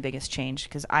I've seen the biggest change,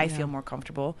 because I feel more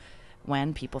comfortable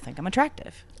when people think I'm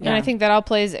attractive. And I think that all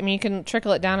plays, you can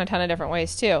trickle it down a ton of different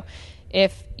ways too.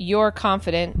 If you're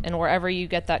confident, and wherever you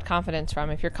get that confidence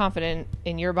from, if you're confident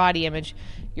in your body image,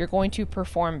 you're going to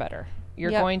perform better.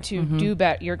 You're going to do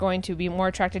better. You're going to be more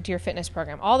attracted to your fitness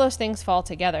program. All those things fall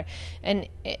together. And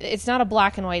it's not a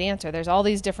black and white answer. There's all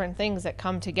these different things that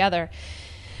come together.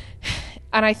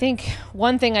 And I think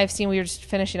one thing I've seen, we were just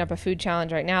finishing up a food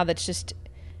challenge right now, that's just,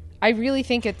 I really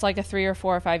think it's like a 3 or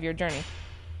 4 or 5 year journey.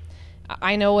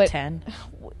 I know it. 10.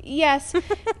 Yes.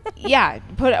 Yeah.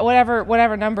 Put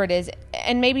whatever number it is.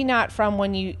 And maybe not from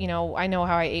when I know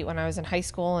how I ate when I was in high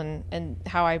school and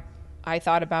how I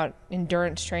thought about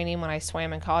endurance training when I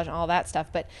swam in college and all that stuff.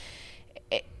 But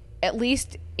at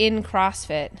least in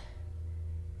CrossFit,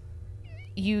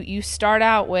 you start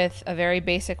out with a very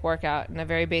basic workout and a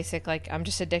very basic, like, I'm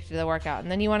just addicted to the workout.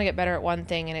 And then you want to get better at one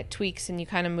thing and it tweaks and you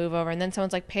kind of move over. And then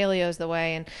someone's like, paleo's the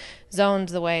way and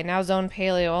zone's the way. Now zone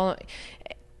paleo.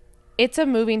 It's a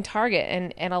moving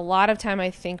target. And a lot of time I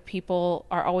think people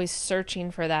are always searching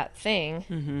for that thing.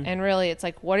 And really it's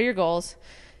like, what are your goals?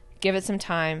 Give it some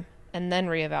time and then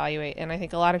reevaluate. And I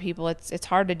think a lot of people, it's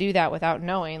hard to do that without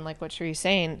knowing, like what Cherie's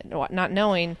saying, not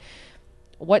knowing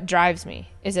what drives me.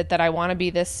 Is it that I want to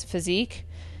be this physique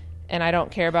and I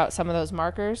don't care about some of those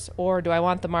markers? Or do I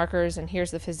want the markers and here's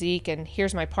the physique and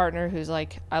here's my partner who's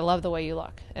like, I love the way you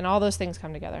look. And all those things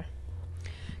come together.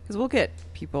 Because we'll get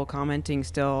people commenting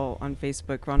still on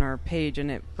Facebook on our page,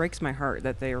 and it breaks my heart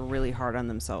that they are really hard on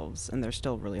themselves, and they're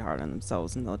still really hard on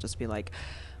themselves, and they'll just be like,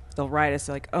 they'll write us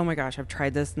like, oh my gosh, I've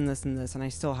tried this and this and this, and I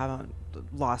still haven't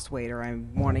lost weight, or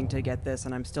I'm wanting to get this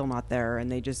and I'm still not there,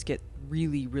 and they just get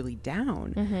really, really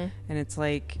down. And it's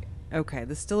like, okay,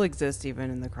 this still exists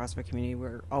even in the CrossFit community.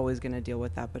 We're always going to deal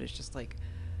with that, but it's just like,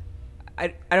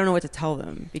 I don't know what to tell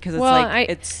them, because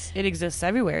it's it exists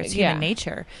everywhere. It's human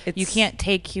nature. You can't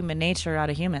take human nature out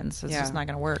of humans. It's just not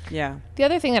going to work. Yeah. The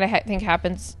other thing that I think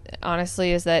happens,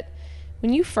 honestly, is that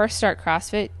when you first start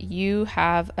CrossFit, you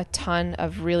have a ton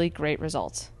of really great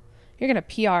results. You're going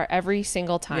to PR every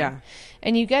single time. Yeah.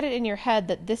 And you get it in your head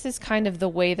that this is kind of the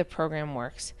way the program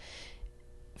works.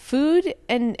 Food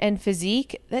and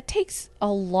physique, that takes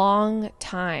a long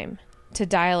time to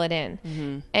dial it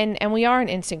in. And we are an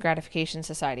instant gratification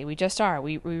society. We just are.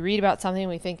 We read about something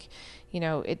and we think,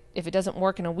 if it doesn't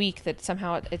work in a week, that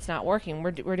somehow it's not working.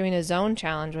 We're doing a zone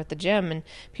challenge with the gym and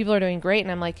people are doing great.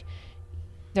 And I'm like,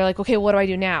 they're like, okay, what do I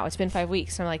do now? It's been 5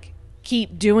 weeks. And I'm like,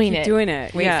 keep doing it.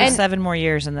 Wait for 7 more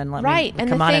years and then let me and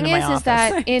come the on thing into my is office.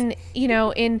 that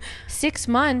in 6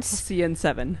 months, See you in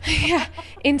 7.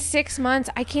 in 6 months,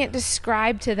 I can't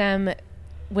describe to them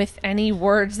with any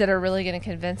words that are really going to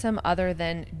convince them other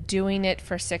than doing it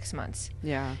for 6 months.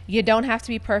 Yeah. You don't have to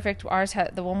be perfect. Ours,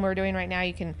 the one we're doing right now,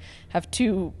 you can have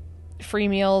 2 free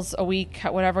meals a week,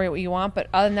 whatever you want. But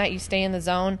other than that, you stay in the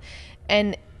zone,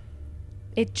 and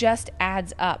it just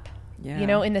adds up. Yeah. You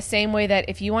know, in the same way that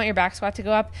if you want your back squat to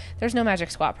go up, there's no magic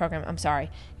squat program. I'm sorry. You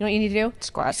know what you need to do?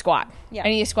 Squat. Yeah. I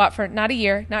need to squat for not a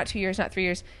year, not 2 years, not 3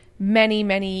 years, many,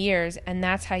 many years. And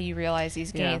that's how you realize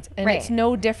these gains. And Right. it's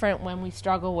no different when we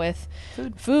struggle with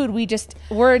food.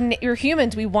 We're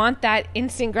humans. We want that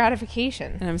instant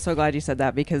gratification. And I'm so glad you said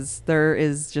that, because there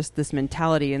is just this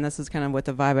mentality, and this is kind of what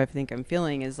the vibe I think I'm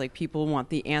feeling is like people want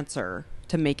the answer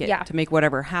to make it, to make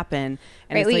whatever happen.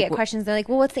 And Right, it's we like, get questions. They're like,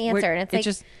 "Well, what's the answer?" And it's like,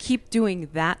 just keep doing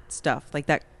that stuff, like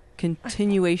that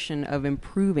continuation of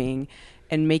improving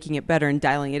and making it better and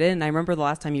dialing it in. And I remember the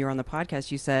last time you were on the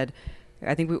podcast, you said,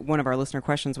 I think one of our listener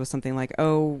questions was something like,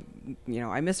 "Oh,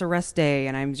 I miss a rest day,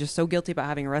 and I'm just so guilty about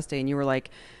having a rest day." And you were like,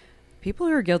 "People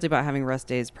who are guilty about having rest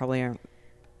days probably aren't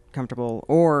comfortable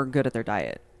or good at their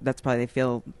diet. That's probably they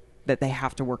feel that they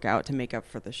have to work out to make up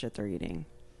for the shit they're eating."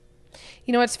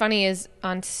 You know what's funny is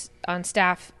on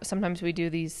staff, sometimes we do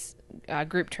these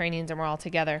group trainings and we're all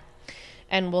together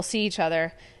and we'll see each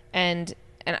other. And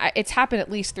it's happened at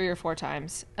least 3 or 4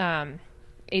 times.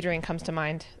 Adrian comes to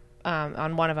mind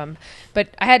on one of them. But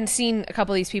I hadn't seen a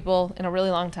couple of these people in a really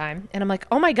long time. And I'm like,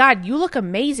 "Oh my God, you look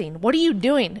amazing. What are you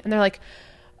doing?" And they're like,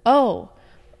 "Oh,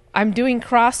 I'm doing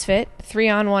CrossFit, 3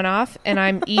 on, 1 off, and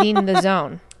I'm eating the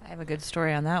zone." I have a good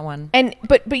story on that one. And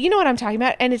but you know what I'm talking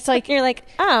about, and it's like you're like,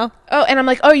 "Oh, and I'm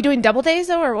like, "Oh, you doing double days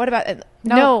though, or what about?"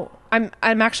 No, I'm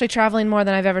actually traveling more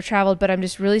than I've ever traveled, but I'm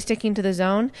just really sticking to the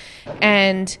zone,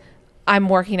 and I'm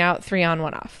working out 3 on,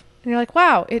 1 off. And you're like,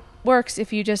 "Wow, it works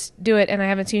if you just do it." And I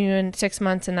haven't seen you in 6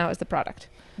 months, and that was the product.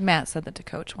 Matt said that to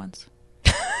Coach once.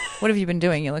 "What have you been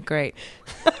doing? You look great."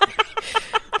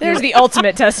 There's the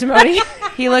ultimate testimony.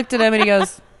 He looked at him and he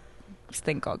goes, "This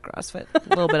thing called CrossFit. A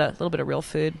little bit of real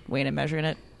food, weighing and measuring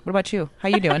it. What about you? How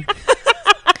you doing?"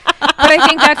 But I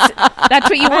think that's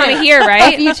what you want to hear,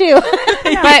 right? you too."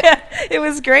 But it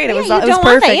was great. It was you it was don't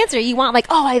want perfect. that answer. You want like,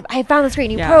 "Oh, I found this great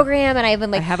new program, and I've been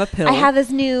like, I have a pill. I have this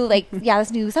new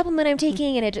this new supplement I'm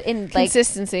taking, and like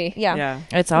consistency. yeah.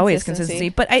 It's always Consistency.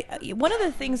 consistency. But one of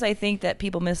the things I think that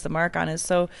people miss the mark on is,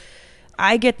 so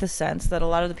I get the sense that a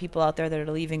lot of the people out there that are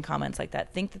leaving comments like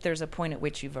that think that there's a point at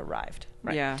which you've arrived.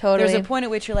 Right? Yeah. Totally. There's a point at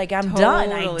which you're like, "I'm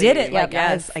done. I did it. Like, Like,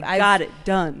 yes, I've I got it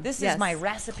done. This Yes. is my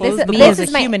recipe Close for the me book. as a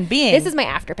human being." This is my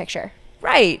after picture.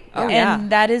 Right. Oh, and yeah.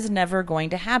 that is never going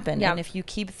to happen. Yeah. And if you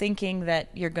keep thinking that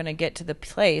you're going to get to the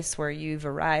place where you've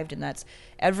arrived and that's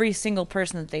every single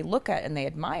person that they look at and they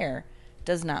admire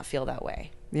does not feel that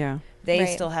way. Yeah. They Right.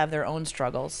 still have their own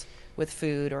struggles with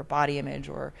food or body image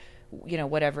or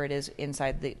whatever it is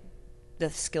inside the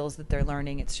skills that they're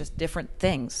learning. It's just different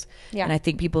things. Yeah. And I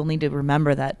think people need to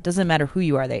remember that doesn't matter who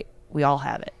you are, we all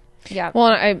have it. Yeah.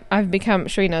 Well, I've become,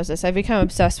 sure he knows this, I've become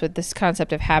obsessed with this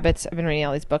concept of habits. I've been reading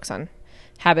all these books on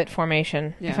habit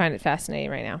formation. I Yeah. find it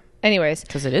fascinating right now. Anyways,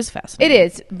 Because it is fascinating. it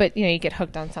is, but you get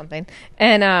hooked on something.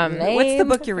 And What's the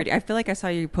book you're reading? I feel like I saw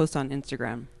you post on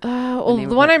Instagram. well, name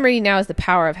the of one it. I'm reading now is The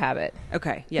Power of Habit.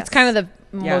 Okay. Yes. It's kind of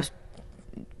the Yeah. most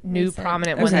new Recent.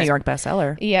 prominent It was a one. New York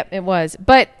bestseller. Yep, it was.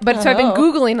 But so I've been Oh.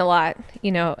 Googling a lot,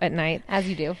 at night. As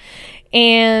you do.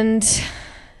 And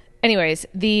anyways,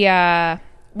 the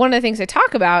one of the things I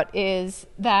talk about is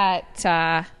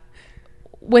that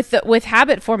with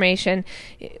habit formation,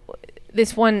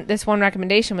 this one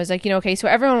recommendation was like, okay, so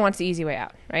everyone wants the easy way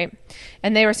out, right?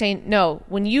 And they were saying, no,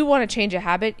 when you want to change a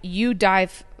habit, you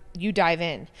dive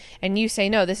in and you say,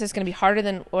 no, this is going to be harder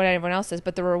than what everyone else does,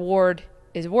 but the reward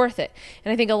is worth it.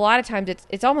 And I think a lot of times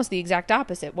it's almost the exact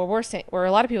opposite, where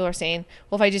a lot of people are saying,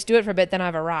 well, if I just do it for a bit, then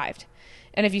I've arrived.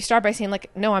 And if you start by saying like,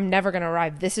 no, I'm never going to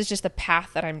arrive. This is just the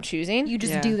path that I'm choosing. You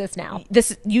just do this now.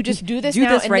 You just do this Do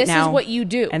now, this and right this now, is what you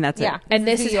do. and that's Yeah. it. And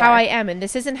this who is you how are. I am, and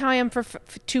this isn't how I am for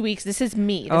 2 weeks. This is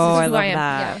me. This Oh, is I who love I am.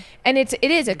 that. Yeah. And it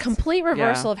is a complete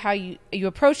reversal of how you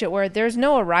approach it, where there's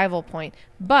no arrival point,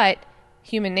 but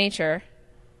human nature.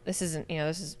 This isn't,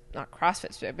 this is not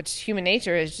CrossFit spirit, but just human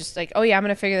nature is just like, oh yeah, I'm going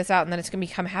to figure this out, and then it's going to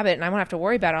become habit, and I won't have to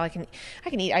worry about it. I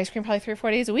can eat ice cream probably 3 or 4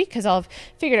 days a week because I'll have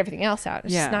figured everything else out.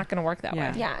 It's just not going to work that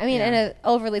way. Yeah, I mean, in an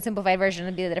overly simplified version,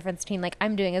 it'd be the difference between like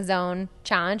I'm doing a zone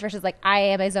challenge versus like I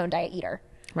am a zone diet eater.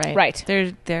 Right.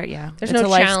 There's There's it's no a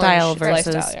lifestyle challenge. It's a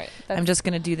versus lifestyle, right. I'm just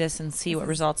going to do this and see what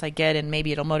results I get, and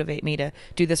maybe it'll motivate me to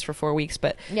do this for 4 weeks.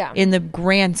 But Yeah. in the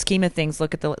grand scheme of things,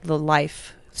 look at the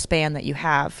life span that you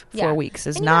have. 4 weeks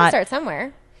is and you not start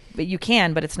somewhere. But you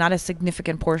can, but it's not a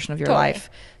significant portion of your life.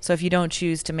 So if you don't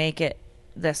choose to make it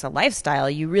this a lifestyle,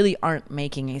 you really aren't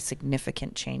making a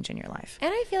significant change in your life.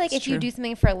 And I feel like if you do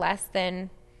something for less than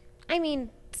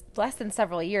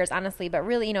several years, honestly, but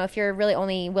really, you know, if you're really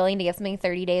only willing to give something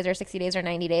 30 days or 60 days or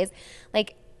 90 days,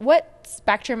 like what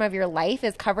spectrum of your life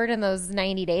is covered in those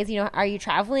 90 days? You know, are you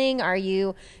traveling? Are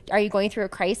you going through a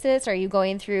crisis? Are you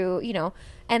going through, you know,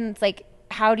 and it's like,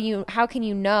 how can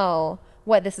you know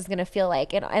what this is going to feel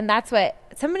like? And that's what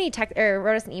somebody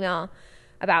wrote us an email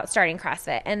about starting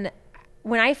CrossFit. And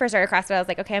when I first started CrossFit, I was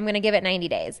like, okay, I'm going to give it 90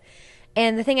 days.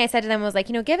 And the thing I said to them was like,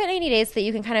 you know, give it 90 days so that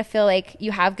you can kind of feel like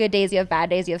you have good days, you have bad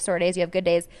days, you have sore days, you have good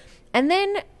days. And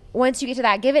then once you get to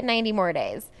that, give it 90 more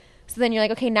days. So then you're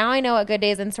like, okay, now I know what good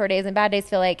days and sore days and bad days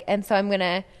feel like. And so I'm going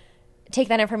to take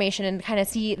that information and kind of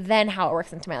see then how it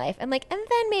works into my life. And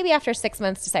then maybe after 6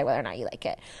 months, decide whether or not you like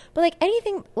it. But like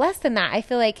anything less than that, I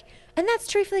feel like, and that's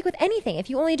true, I feel like with anything, if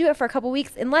you only do it for a couple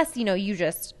weeks, unless, you know, you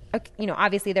just, you know,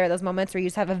 obviously there are those moments where you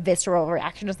just have a visceral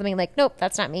reaction to something like, nope,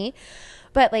 that's not me.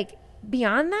 But like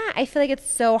beyond that, I feel like it's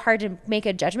so hard to make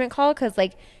a judgment call because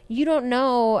like you don't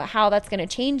know how that's going to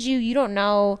change you. You don't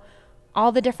know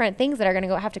all the different things that are going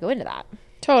to have to go into that.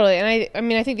 Totally. And I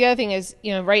mean, I think the other thing is,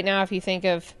 you know, right now, if I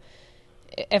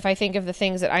think of the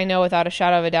things that I know without a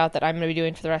shadow of a doubt that I'm going to be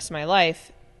doing for the rest of my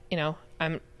life, you know,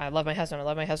 I love my husband. I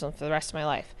love my husband for the rest of my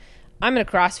life. I'm going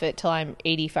to CrossFit till I'm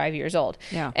 85 years old.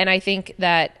 Yeah. And I think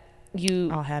that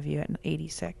I'll have you at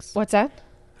 86. What's that?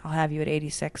 I'll have you at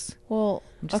 86. Well,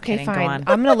 okay, kidding. fine.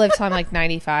 I'm going to live till I'm like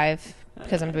 95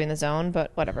 because I'm doing the zone,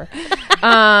 but whatever.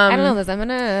 I don't know those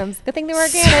M&Ms. Good thing they were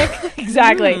organic.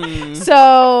 Exactly.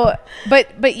 So,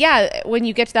 but yeah, when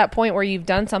you get to that point where you've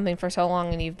done something for so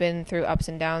long and you've been through ups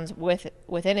and downs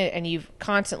within it, and you've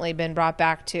constantly been brought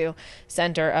back to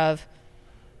center of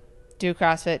do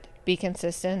CrossFit, be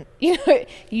consistent. You know,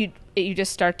 you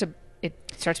just it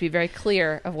starts to be very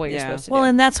clear of what you're supposed to do. Well,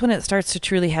 and that's when it starts to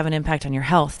truly have an impact on your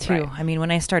health too. Right. I mean, when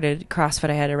I started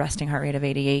CrossFit, I had a resting heart rate of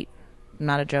 88.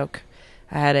 Not a joke.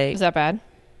 Is that bad?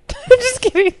 I'm just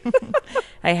kidding.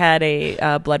 I had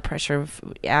a blood pressure of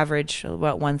average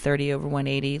about 130 over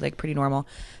 180, like pretty normal,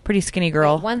 pretty skinny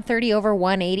girl. Wait, 130 over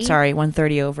 180? Sorry,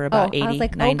 130 over about 80, I was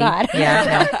like, 90. Oh God.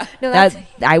 Yeah, no,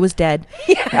 I was dead.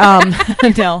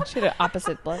 No. Should have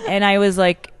opposite blood. And I was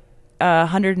like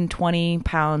 120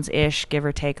 pounds-ish, give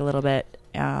or take a little bit.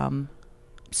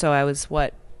 So I was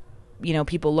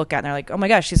people look at and they're like, oh my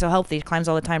gosh, she's so healthy, climbs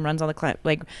all the time, runs all the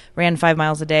like ran 5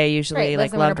 miles a day usually,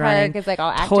 like loved running, is like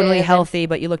all active, totally healthy.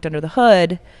 But you looked under the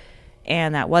hood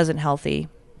and that wasn't healthy.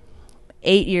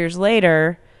 8 years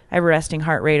later, I have a resting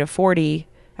heart rate of 40.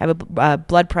 I have a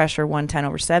blood pressure 110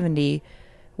 over 70,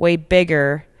 way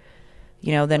bigger,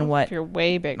 than what you're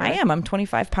way bigger. I am. I'm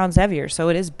 25 pounds heavier, so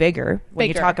it is bigger when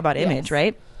you talk about image,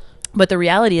 right? But the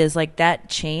reality is, like, that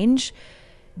change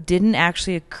didn't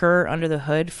actually occur under the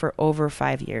hood for over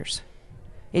 5 years.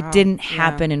 It didn't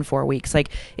happen in 4 weeks. Like,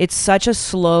 it's such a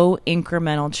slow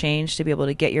incremental change to be able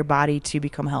to get your body to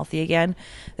become healthy again,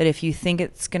 that if you think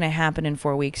it's going to happen in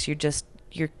 4 weeks,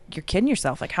 you're kidding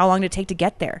yourself. Like, how long did it take to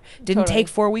get there? Didn't take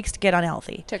 4 weeks to get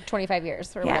unhealthy. Took 25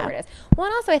 years or whatever it is. Well,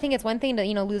 and also I think it's one thing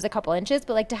to, lose a couple inches,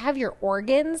 but like to have your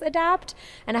organs adapt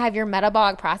and to have your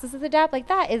metabolic processes adapt, like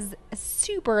that is a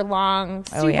super long,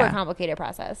 super complicated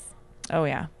process. Oh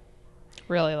yeah.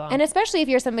 Really long. And especially if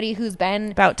you're somebody who's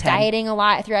been dieting a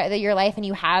lot throughout your life and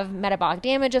you have metabolic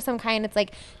damage of some kind, it's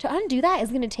like to undo that is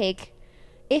going to take,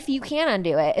 if you can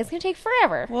undo it, it's going to take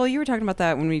forever. Well, you were talking about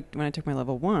that when I took my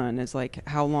level 1, is like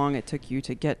how long it took you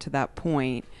to get to that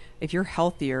point. If you're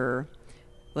healthier,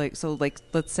 let's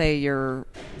say your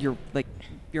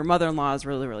mother-in-law is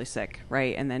really, really sick,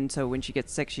 right? And then so when she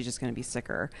gets sick, she's just going to be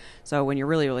sicker. So when you're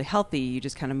really, really healthy, you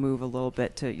just kind of move a little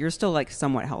bit to, you're still like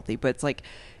somewhat healthy, but it's like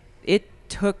it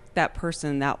took that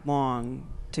person that long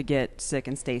to get sick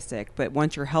and stay sick, but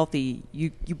once you're healthy,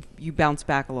 you bounce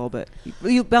back a little bit.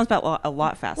 You bounce back a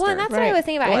lot faster. Well, and that's what I was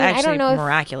thinking about. Well, I don't know if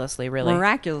miraculously.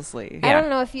 I don't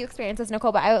know if you experience this,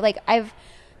 Nicole, but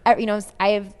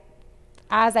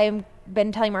as I've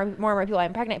been telling more and more people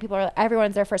I'm pregnant,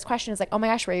 everyone's their first question is like, oh my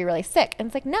gosh, were you really sick? And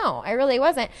it's like, no, I really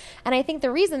wasn't. And I think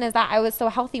the reason is that I was so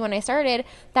healthy when I started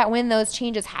that when those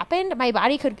changes happened, my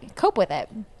body could cope with it.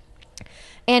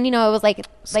 And, it was like...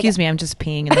 Excuse me, I'm just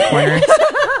peeing in the corner.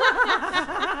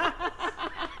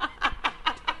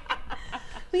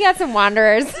 We got some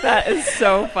wanderers. That is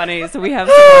so funny. So we have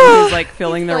someone who's like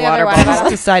filling their water bottle.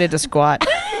 Decided to squat.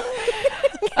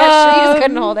 She just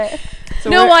couldn't hold it.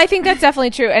 So well, I think that's definitely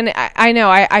true. And I know,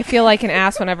 I feel like an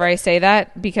ass whenever I say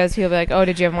that, because people be like, oh,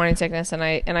 did you have morning sickness? And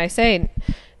I say,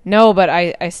 no, but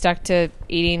I stuck to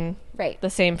eating Right. the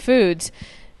same foods.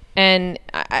 And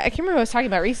I can't remember what I was talking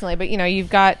about recently, but, you've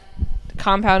got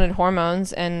compounded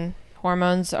hormones, and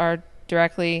hormones are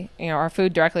directly, our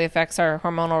food directly affects our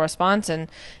hormonal response. And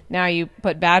now you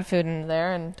put bad food in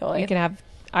there, and you can have,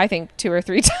 I think, 2 or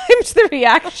 3 times the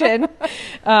reaction.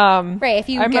 Right. If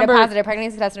you get a positive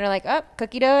pregnancy test and you're like, oh,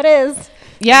 cookie dough it is.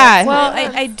 Yeah. Well,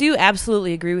 I do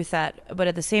absolutely agree with that. But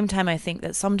at the same time, I think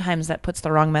that sometimes that puts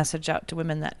the wrong message out to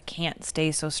women that can't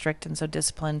stay so strict and so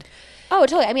disciplined. Oh,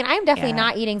 totally. I mean, I'm definitely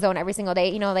not eating Zone every single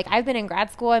day. Like I've been in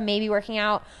grad school and maybe working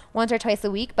out once or twice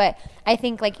a week, but I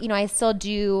think like, I still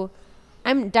do.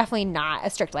 I'm definitely not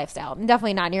a strict lifestyle. I'm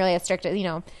definitely not nearly as strict,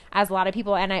 as a lot of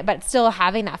people. But still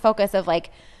having that focus of like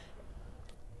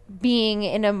being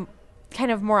in a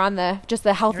kind of more on the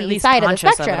healthy side of the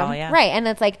spectrum. Of it all, yeah. Right. And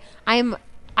it's like, I'm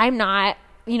not,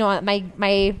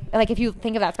 my like if you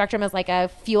think of that spectrum as like a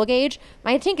fuel gauge,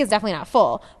 my tank is definitely not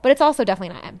full, but it's also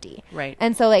definitely not empty. Right.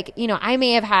 And so like, I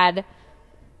may have had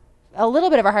a little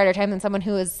bit of a harder time than someone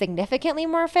who is significantly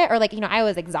more fit, or like, I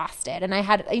was exhausted and I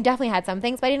definitely had some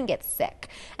things, but I didn't get sick.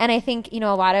 And I think, a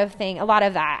lot of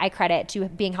that I credit to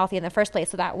being healthy in the first place,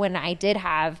 so that when I did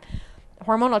have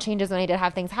hormonal changes, when I did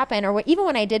have things happen, or even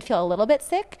when I did feel a little bit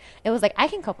sick, it was like, I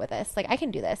can cope with this. Like I can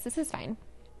do this. This is fine.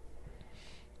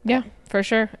 Yeah, for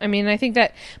sure. I mean, I think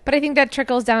that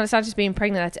trickles down. It's not just being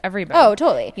pregnant. That's everybody. Oh,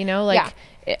 totally.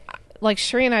 Like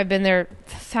Sheree and I have been there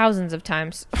thousands of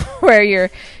times where you're,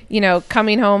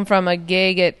 coming home from a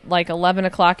gig at like 11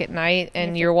 o'clock at night,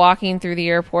 and you're walking through the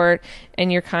airport,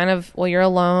 and you're kind of, you're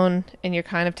alone, and you're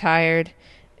kind of tired,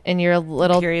 and you're a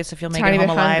little curious if you'll make tiny it bit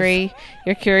home alive. hungry.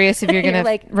 You're curious if you're going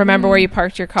Like, to remember where you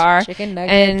parked your car. Chicken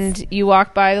nuggets. And you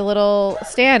walk by the little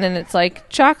stand, and it's like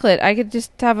chocolate. I could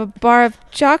just have a bar of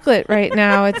chocolate right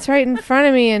now. It's right in front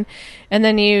of me. And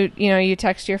then you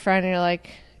text your friend, and you're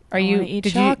like, did you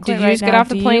just get off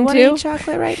the plane too? Eat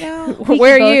chocolate right now?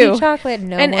 Where are you? Chocolate.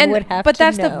 No one would have but to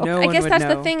that's know. No I one guess would that's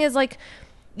the know. thing is like,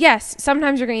 yes,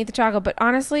 sometimes you're going to eat the chocolate, but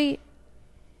honestly,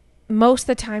 most of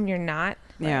the time you're not.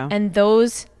 Yeah. And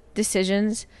those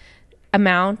decisions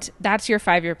that's your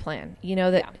 5-year plan.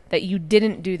 That you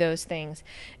didn't do those things.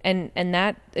 And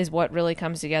that is what really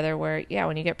comes together where,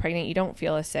 when you get pregnant, you don't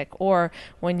feel as sick. Or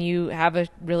when you have a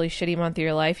really shitty month of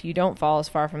your life, you don't fall as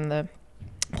far from the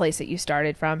place that you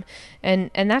started from. And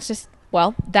that's just,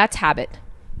 that's habit.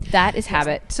 That is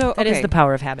habit. So That is the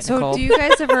power of habit, So Nicole. do you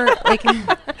guys ever like?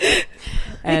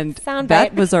 And Soundbite.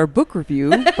 that was our book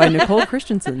review by Nicole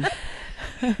Christensen.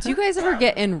 Do you guys ever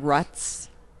get in ruts?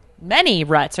 Many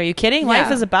ruts. Are you kidding? Yeah.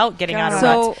 Life is about getting out of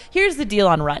So- ruts. Here's the deal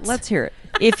on ruts. Let's hear it.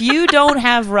 If you don't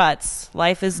have ruts,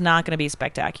 life is not going to be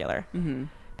spectacular. Mm-hmm.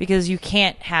 Because you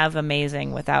can't have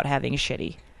amazing without having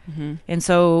shitty. Mm-hmm. And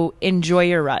so enjoy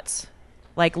your ruts.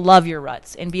 Like, love your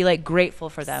ruts and be like grateful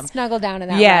for them. Snuggle down in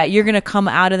that. Yeah, rut. you're going to come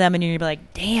out of them and you're going to be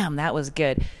like, damn, that was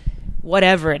good.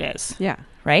 Whatever it is. Yeah.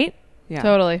 Right? Yeah.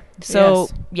 Totally. So,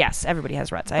 yes, everybody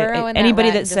has ruts. Burrow in that Anybody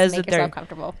rut that and just says make that they're yourself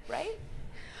comfortable. right.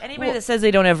 Anybody that says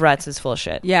they don't have ruts is full of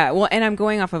shit. Yeah, well, and I'm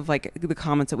going off of like the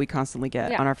comments that we constantly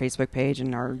get Yeah. on our Facebook page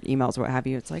and our emails, what have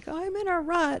you. It's like, oh, I'm in a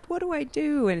rut. What do I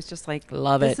do? And it's just like,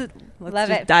 Love let's it. Love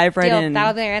just it. dive right Deal. in.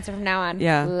 That'll be our answer from now on.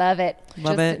 Yeah. Love it.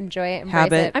 Love Just it. enjoy it. Embrace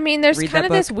Habit. it. I mean, there's Read kind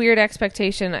that of this book. weird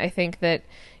expectation, I think, that,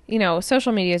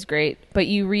 social media is great, but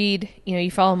you read, you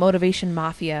follow Motivation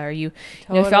Mafia, or you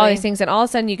follow Totally. these things, and all of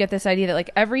a sudden you get this idea that like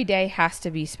every day has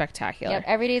to be spectacular. Yep.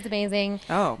 Every day is amazing.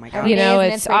 Oh my god. Every day is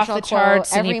an It's off the inspirational charts,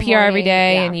 quote and you every PR every morning.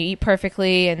 day, Yeah. and you eat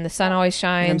perfectly, and the sun always I'm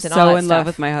shines, and so all that in love stuff.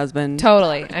 with my husband.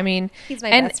 Totally. I mean, He's my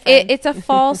and best friend.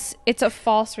 it's a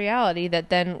false reality that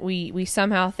then we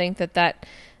somehow think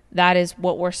that is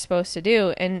what we're supposed to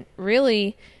do. And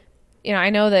really, I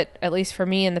know that at least for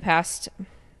me in the past,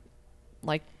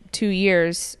 like 2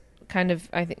 years, kind of,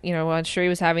 I think, when Sheree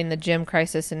was having the gym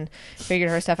crisis and figured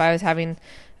her stuff, I was having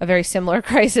a very similar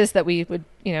crisis that we would,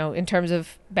 in terms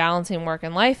of balancing work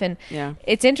and life. And Yeah.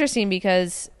 it's interesting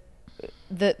because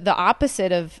the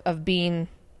opposite of being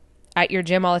at your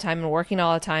gym all the time and working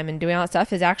all the time and doing all that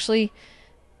stuff is actually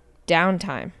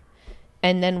downtime.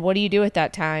 And then what do you do with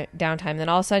that downtime? Then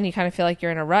all of a sudden you kind of feel like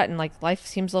you're in a rut and like life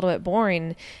seems a little bit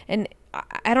boring. And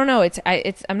I don't know.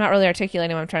 I'm not really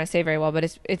articulating what I'm trying to say very well,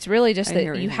 but it's really just I hear that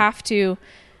what you you mean. have to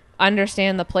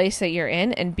understand the place that you're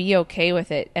in and be okay with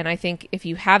it. And I think if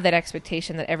you have that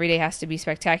expectation that every day has to be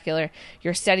spectacular,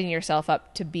 you're setting yourself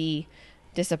up to be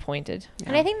disappointed.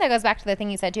 And I think that goes back to the thing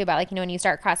you said too about like, when you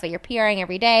start CrossFit, you're PRing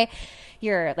every day,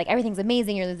 you're like, everything's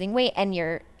amazing, you're losing weight,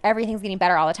 and everything's getting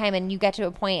better all the time. And you get to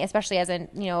a point, especially as a,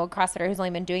 CrossFitter who's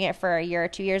only been doing it for a year or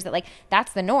 2 years, that like,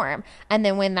 that's the norm. And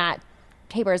then when that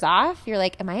tapers off, you're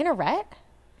like, am I in a rut?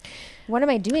 What am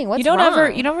I doing? What's you don't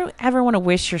wrong? ever want to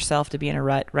wish yourself to be in a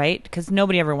rut, right? Because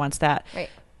nobody ever wants that. Right.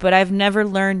 But I've never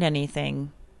learned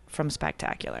anything from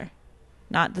Spectacular.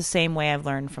 Not the same way I've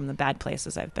learned from the bad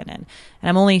places I've been in. And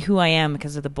I'm only who I am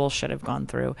because of the bullshit I've gone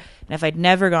through. And if I'd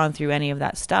never gone through any of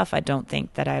that stuff, I don't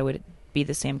think that I would be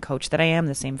the same coach that I am,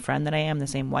 the same friend that I am, the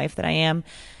same wife that I am.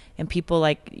 And people,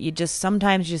 like,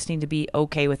 sometimes you just need to be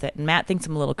okay with it. And Matt thinks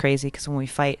I'm a little crazy because when we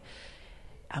fight,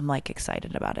 I'm like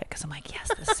excited about it because I'm like, yes,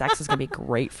 this sex is going to be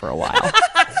great for a while.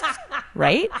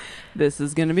 Right? This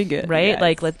is going to be good. Right? Yes.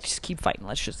 Like, let's just keep fighting.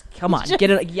 Let's just, come on,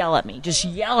 yell at me. Just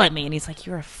yell at me. And he's like,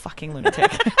 you're a fucking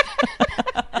lunatic.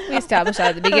 We established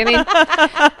that at the beginning.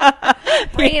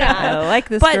 Bring it on. I like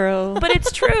this girl. But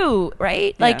it's true,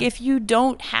 right? Like, Yeah. if you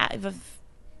don't have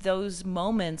those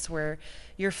moments where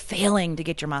you're failing to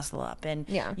get your muscle up and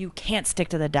Yeah. you can't stick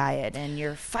to the diet and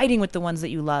you're fighting with the ones that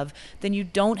you love, then you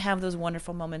don't have those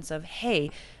wonderful moments of,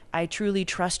 hey, I truly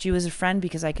trust you as a friend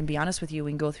because I can be honest with you.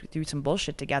 We can go through some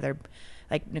bullshit together.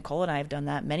 Like Nicole and I have done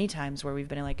that many times where we've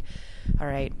been like, all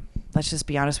right, let's just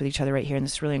be honest with each other right here. And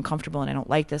this is really uncomfortable and I don't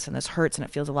like this and this hurts and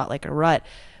it feels a lot like a rut.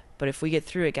 But if we get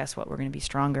through it, guess what? We're going to be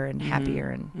stronger and happier.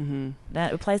 And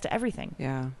that applies to everything.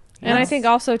 Yeah. And I think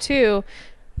also, too,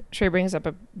 Trey brings up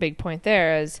a big point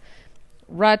there, is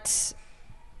ruts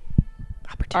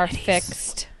are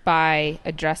fixed by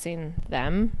addressing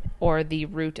them or the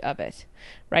root of it,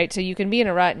 right? So you can be in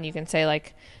a rut and you can say,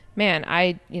 like, man,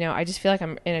 I just feel like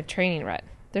I'm in a training rut.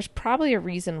 There's probably a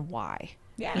reason why.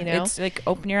 Yeah. You know? It's like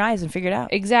open your eyes and figure it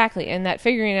out. Exactly. And that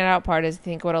figuring it out part is, I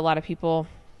think, what a lot of people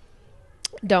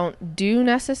don't do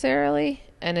necessarily.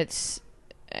 Let's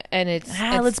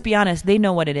be honest. They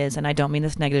know what it is, and I don't mean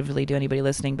this negatively to anybody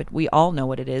listening, but we all know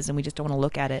what it is, and we just don't want to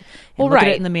look at it. And look at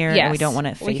it in the mirror, and we don't want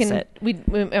to face it.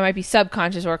 It might be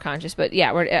subconscious or conscious, but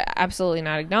yeah, we're absolutely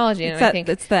not acknowledging it. I think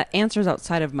it's the answers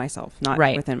outside of myself, not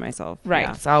within myself. Right.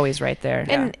 Yeah. It's always right there.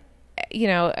 And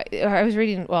I was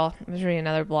reading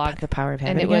another blog. The Power of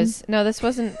Habit. And it again? was this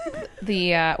wasn't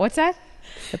the what's that?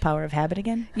 The Power of Habit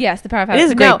again? Yes, The Power of Habit. It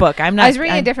is a great book. I was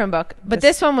reading a different book, but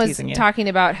this one was talking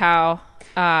about how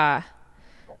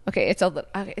it's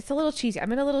a little cheesy.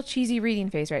 I'm in a little cheesy reading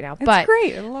phase right now. It's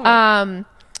great. I love it.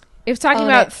 It was talking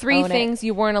about three things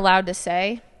you weren't allowed to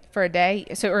say for a day.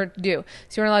 So you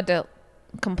weren't allowed to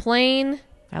complain,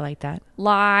 I like that.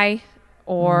 lie,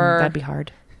 or that'd be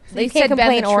hard. They can't said bend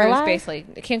the complain or truth, lie? basically.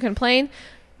 You can't complain,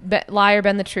 lie or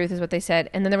bend the truth is what they said.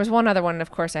 And then there was one other one, and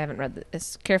of course I haven't read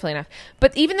this carefully enough.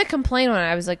 But even the complain one,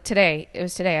 I was like, today, I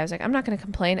was like, I'm not going to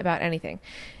complain about anything.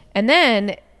 And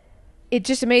then it's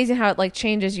just amazing how it like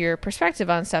changes your perspective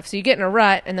on stuff. So you get in a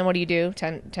rut, and then what do you do?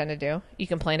 Tend to do? You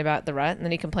complain about the rut, and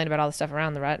then you complain about all the stuff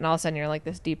around the rut, and all of a sudden you're like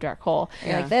this deep dark hole.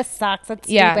 You're like, this sucks. That's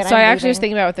Yeah. stupid. So I I'm actually was leaving.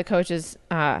 thinking about with the coaches.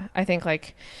 I think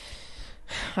like,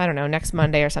 I don't know, next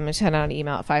Monday or something, send out an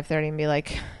email at 5:30 and be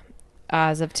like,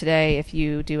 as of today, if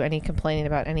you do any complaining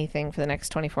about anything for the next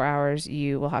 24 hours,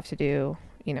 you will have to do,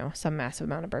 some massive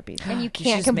amount of burpees. And you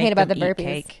can't complain about the burpees.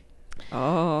 Cake.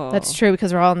 Oh, That's true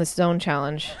because we're all in this zone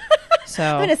challenge. So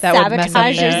gonna that would mess up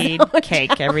sabotage there. yourself. Eat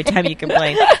cake every time you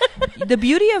complain. The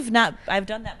beauty of I've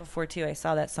done that before too. I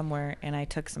saw that somewhere and I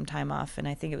took some time off, and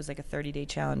I think it was like a 30-day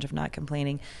challenge of not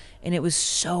complaining. And it was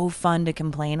so fun to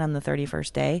complain on the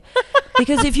 31st day.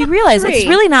 Because if you realize it's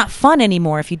really not fun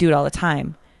anymore if you do it all the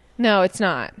time. No, it's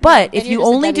not. But Then if you're you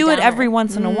just a only Debbie do it Downer. every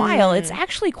once in a while, it's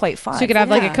actually quite fun. So you could have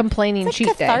like a complaining It's cheat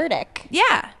like day. cathartic.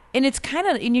 Yeah. And it's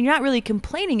and you're not really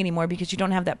complaining anymore because you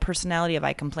don't have that personality of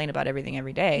I complain about everything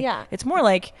every day. Yeah. It's more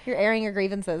like, You're airing your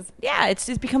grievances. yeah,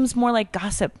 it becomes more like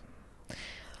gossip.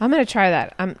 I'm gonna try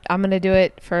that. I'm gonna do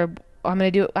it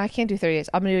I can't do 30 days.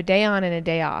 I'm gonna do a day on and a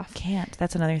day off. Can't.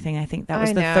 That's another thing. I think that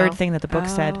was I the know. third thing that the book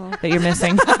said that you're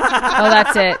missing. Oh,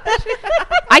 that's it.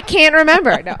 I can't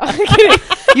remember. No.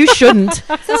 You shouldn't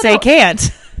say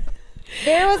can't.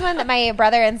 There was one that my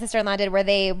brother and sister-in-law did where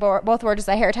they both wore just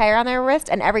a hair tie on their wrist,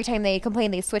 and every time they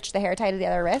complained, they switched the hair tie to the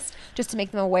other wrist just to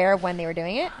make them aware of when they were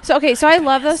doing it. So I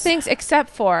love those things except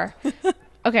for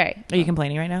okay. Are you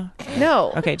complaining right now?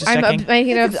 No. Okay, just I'm checking.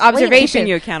 making an Keeping observation.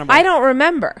 you accountable. I don't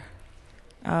remember.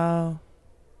 Oh.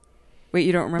 Wait,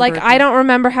 you don't remember? Like I don't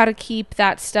remember how to keep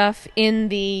that stuff in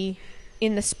the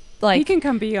like. He can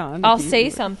come beyond. I'll say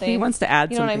something. He wants to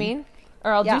add You know something. what I mean?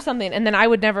 Or I'll Yeah. do something, and then I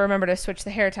would never remember to switch the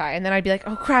hair tie, and then I'd be like,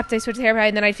 "Oh crap, did I switch the hair tie?"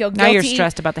 And then I'd feel guilty. Now you're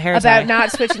stressed about the hair tie. about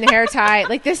not switching the hair tie.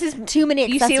 Like this is Too many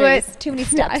You accessories. see what? Too many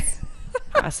steps.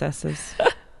 Processes.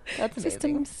 That's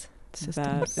amazing.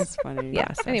 That is funny. Yeah.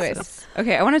 Processes. Anyways,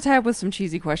 Okay, I want to tie up with some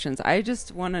cheesy questions. I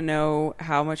just want to know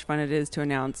how much fun it is to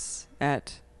announce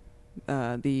at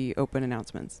the open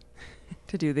announcements.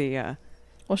 To do the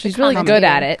Well, she's really good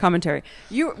at it. Commentary.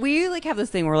 We like have this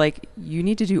thing where like you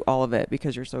need to do all of it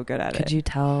because you're so good at it. Could you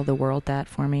tell the world that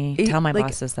for me? Tell my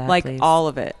bosses that, like please. All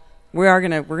of it. We're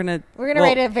gonna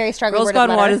write a very strongly Girls worded Gone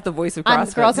letter. Wild is the voice of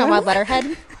CrossFit. Girls Gone Wild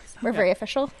letterhead. We're very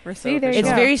official. We're so there you official. It's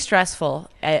very stressful.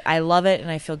 I love it, and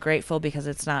I feel grateful because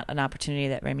it's not an opportunity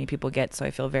that many people get. So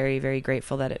I feel very, very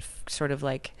grateful that it sort of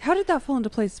like. How did that fall into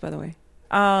place, by the way?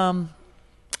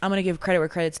 I'm going to give credit where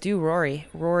credit's due.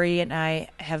 Rory and I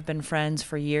have been friends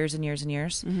for years and years and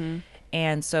years. Mm-hmm.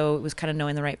 And so it was kind of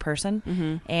knowing the right person.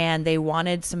 Mm-hmm. And they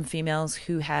wanted some females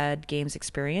who had games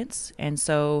experience. And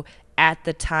so at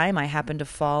the time, I happened to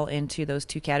fall into those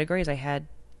two categories. I had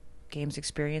games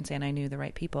experience and I knew the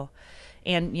right people.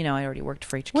 And, you know, I already worked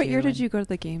for HQ. What year did you go to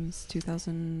the games?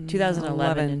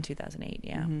 2011 and 2008,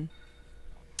 yeah. Mm-hmm.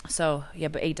 So, yeah,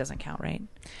 but 8 doesn't count, right?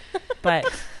 But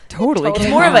totally.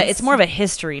 it's more of a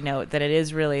history note than it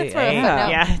is really It's more of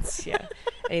a footnote. yeah,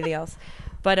 anything else.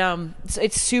 But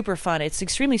it's super fun. It's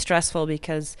extremely stressful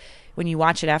because when you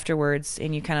watch it afterwards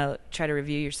and you kind of try to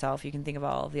review yourself, you can think of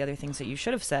all the other things that you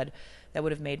should have said that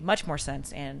would have made much more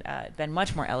sense and been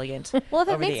much more elegant. Well, if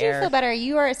it over makes the you air. feel better,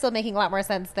 you are still making a lot more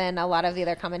sense than a lot of the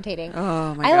other commentating.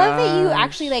 Oh my I love that you gosh.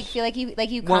 actually feel like you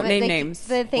Won't comment name like, names.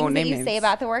 the things Won't that name you names. say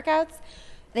about the workouts.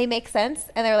 They make sense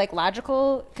and they're like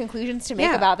logical conclusions to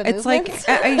make about the it's movements.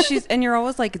 like and you're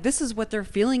always like, this is what they're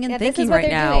feeling and Yeah, this is thinking what right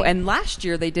they're now. doing. And last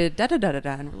year they did da da da da da,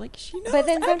 and we're like, she knows. But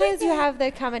then sometimes everything. you have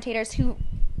the commentators who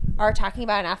are talking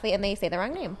about an athlete and they say the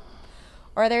wrong name,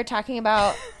 or they're talking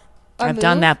about. I've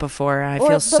done that before. I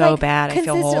feel so bad. I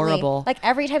feel consistently, horrible. Like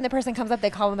every time the person comes up, they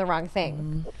call them the wrong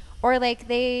thing, or like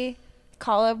they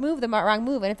call a move the wrong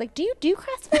move, and it's like, do you do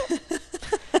CrossFit?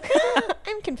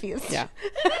 I'm confused. Yeah.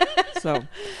 So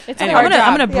It's anyway,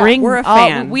 I'm gonna bring. We're a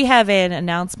fan. We have an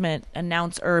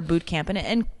announcer boot camp,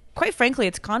 and quite frankly,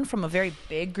 it's gone from a very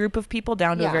big group of people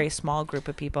down to a Yeah. very small group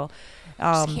of people.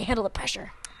 Just can't handle the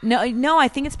pressure. No, I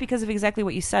think it's because of exactly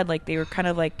what you said. Like they were kind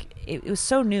of like it was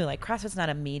so new. Like CrossFit's not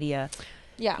a media,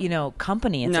 Yeah.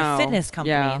 company. It's No. a fitness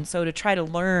company, Yeah. and so to try to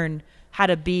learn how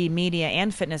to be media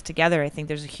and fitness together, I think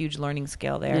there's a huge learning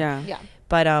scale there. Yeah. Yeah.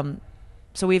 But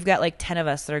so we've got like 10 of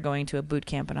us that are going to a boot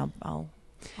camp, and I'll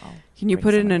Can you bring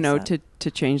put it in some a of note this to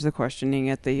change the questioning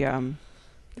at the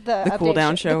The cool update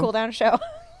down show? The cool down show.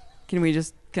 Can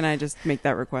I just make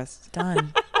that request?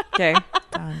 done. Okay.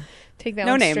 Done. Take that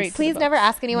No one names. straight to Please the never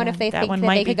box. ask anyone if they that think one that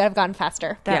might they be- could have gone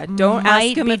faster. That Yeah, don't might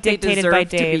ask them be if they dictated deserve by to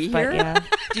be Dave, but here. yeah.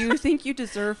 Do you think you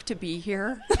deserve to be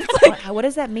here? What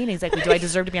does that mean exactly? Do I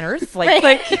deserve to be on Earth? Like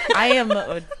I am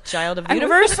a child of the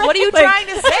universe? What are you trying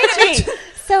to say to me?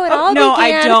 So it all No,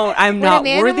 began I don't. I'm when a not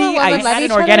man and a worthy. woman I love Had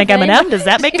each an organic other very M&M. Does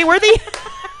that make me worthy?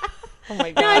 Oh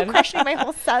my Now I'm god. questioning my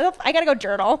whole self. I gotta go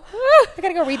journal. I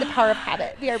gotta go read The Power of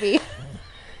Habit. BRB.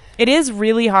 It is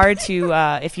really hard to,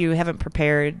 if you haven't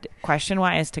prepared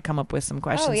question-wise, to come up with some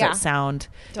questions yeah. that sound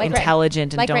Like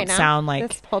intelligent and like don't right now, sound like,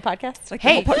 this whole podcast.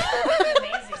 hey,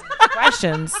 amazing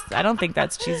questions. I don't think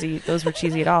that's cheesy. Those were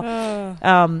cheesy at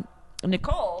all.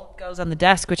 Nicole goes on the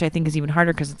desk, which I think is even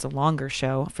harder because it's a longer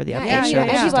show for the update and show. and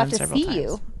that she's people have done to several see times.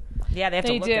 you. Yeah, they have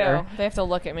They to look do. at her. They have to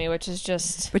look at me, which is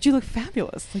just. But you look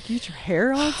fabulous. Like you get your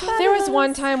hair on. There was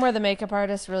one time where the makeup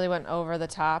artist really went over the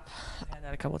top. I had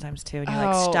that a couple times too, and you're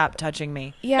like, Oh. stop touching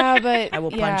me. Yeah, but I will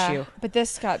punch yeah, you. But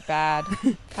this got bad.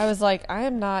 I was like, I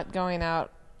am not going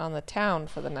out on the town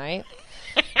for the night.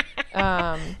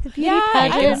 Yeah,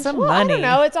 pageant. Some I money. don't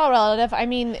know. It's all relative. I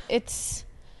mean, it's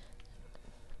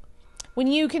when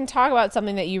you can talk about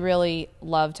something that you really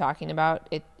love talking about.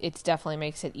 It definitely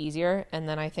makes it easier. And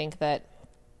then I think that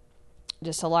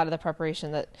just a lot of the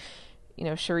preparation that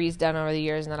Cherie's done over the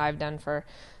years and that I've done for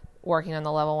working on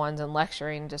the level ones and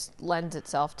lecturing just lends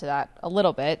itself to that a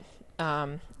little bit.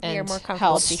 And You're more comfortable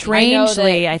helps. speaking. I know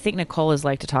Strangely, that- I think Nicole has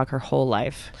liked to talk her whole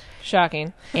life,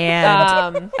 shocking.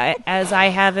 and as I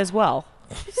have as well.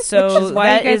 So Which is why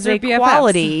you that guys is are a BFFs.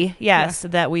 quality, yes,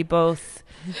 that we both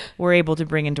were able to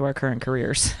bring into our current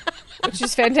careers. Which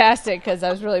is fantastic because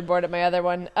I was really bored at my other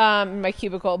one, my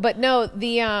cubicle. But no,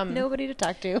 the Nobody to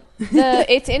talk to.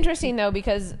 it's interesting though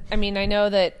because I mean I know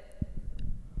that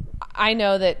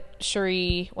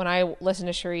Cherie, when I listen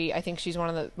to Cherie, I think she's one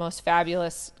of the most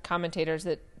fabulous commentators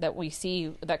that we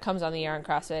see that comes on the air in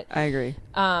CrossFit. I agree.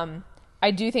 I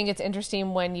do think it's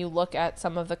interesting when you look at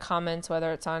some of the comments,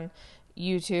 whether it's on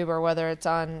YouTube or whether it's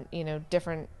on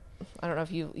different. I don't know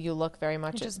if you look very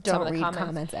much Just at don't some of the read comments.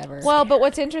 comments ever. Well, but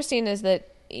what's interesting is that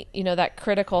that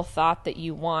critical thought that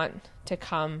you want to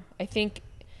come. I think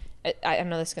I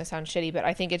know this is going to sound shitty, but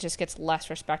I think it just gets less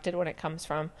respected when it comes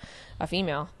from a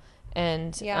female.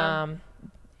 And Yeah.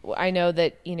 I know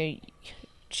that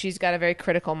she's got a very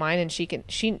critical mind, and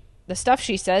the stuff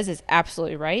she says is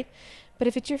absolutely right. But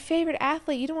if it's your favorite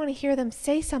athlete, you don't want to hear them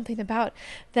say something about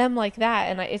them like that.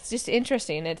 And it's just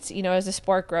interesting. It's, as the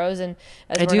sport grows and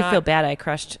as I do feel bad. I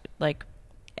crushed like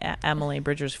Emily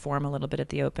Bridger's form a little bit at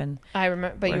the Open. I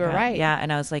remember, but you were right. Yeah.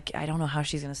 And I was like, I don't know how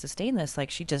she's going to sustain this.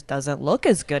 Like, she just doesn't look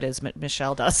as good as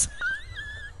Michelle does.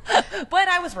 But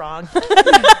I was wrong.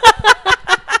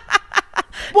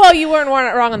 Well, you weren't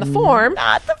wrong on the form.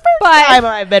 Not the first time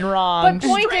I've been wrong. But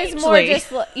point is more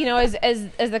just,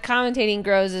 as the commentating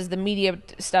grows, as the media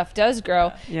stuff does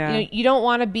grow, you don't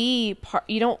want to be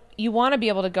you want to be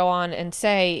able to go on and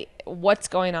say what's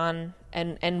going on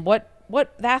and what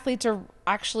the athletes are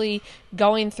actually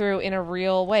going through in a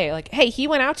real way. Like, hey, he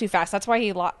went out too fast. That's why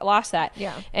he lost that.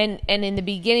 Yeah. And in the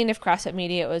beginning of CrossFit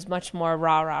Media, it was much more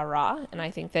rah. And I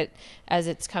think that as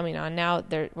it's coming on now,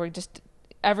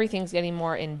 everything's getting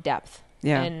more in depth.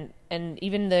 Yeah. And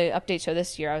even the update show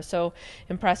this year, I was so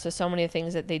impressed with so many of the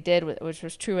things that they did, which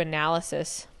was true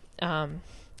analysis.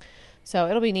 So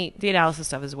it'll be neat. The analysis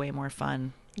stuff is way more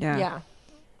fun. Yeah.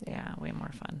 Yeah, way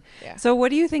more fun. Yeah. So what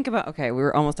do you think about, okay, we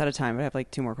were almost out of time, but I have like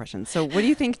 2 more questions. So what do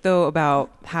you think though about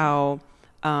how,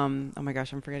 oh my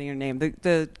gosh, I'm forgetting her name.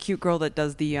 The cute girl that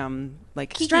does the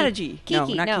Kiki. strategy.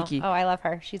 Kiki. No, not Kiki. Oh, I love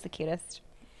her. She's the cutest.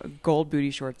 Gold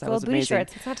booty shorts. That Gold was booty amazing.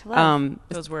 shorts. It's not to love.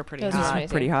 Those were pretty Those were hot. amazing.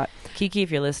 Pretty hot. Kiki,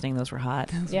 if you're listening, those were hot.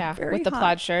 Yeah, Very with the hot.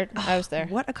 plaid shirt. I was there.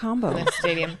 What a combo. In the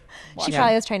stadium. She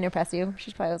probably was trying to impress you.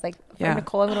 She probably was like, Yeah.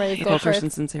 Nicole, I'm going to wear these Nicole gold shorts.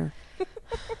 Christensen's here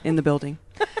in the building.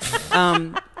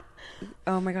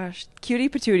 Oh my gosh, Cutie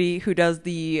Patootie, who does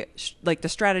the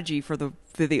strategy for the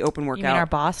open workout. You mean our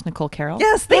boss, Nicole Carroll?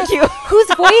 Yes, thank you. Whose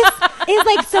voice is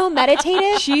like so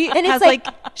meditative. She and has, it's like,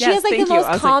 she yes, has like the thank you. I most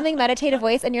was like- calming meditative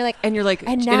voice, and you're like, And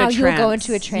and in now a you will go trance.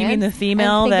 into a trance. You mean the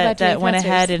female and think about that doing went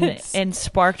ahead thrusters. and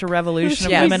sparked a revolution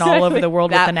of Yes. women all over the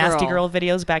world with That the Nasty girl. Girl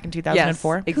videos back in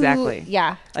 2004? Yes, exactly.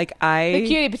 Yeah. Like The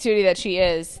cutie patootie that she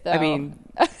is, though. I mean,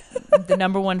 The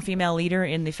number one female leader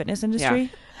in the fitness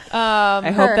industry.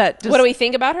 I hope that. what do we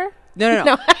think about her?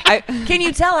 No. Can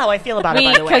you tell how I feel about her,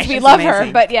 by the way? Because we It's love her,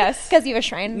 amazing. but yes. Because you have a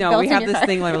shrine. No, built we in have your this car.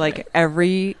 thing where like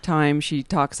every time she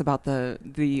talks about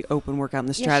the open workout and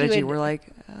the she strategy, would- we're like,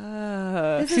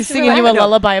 This is She's so singing you a random.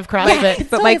 lullaby of CrossFit. But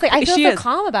But my- like, I feel she so is-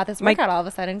 calm about this my- workout all of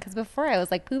a sudden, because before I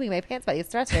was like pooping my pants about these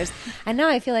thrusters, and now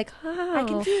I feel like, oh, I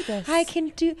can do this. I can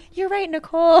do. You're right,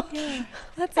 Nicole.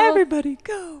 That's all. everybody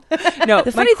go. No,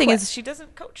 The funny thing is, she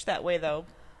doesn't coach that way, though.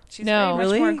 She's No. very much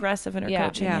Really? more aggressive in her Yeah.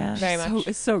 coaching. Yeah, Yeah. Very so, much.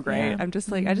 it's so great. Yeah. I'm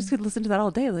just like, I just could listen to that all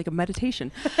day, like a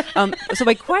meditation. So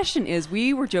my question is,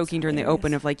 we were joking during the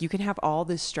open of like, you can have all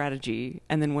this strategy,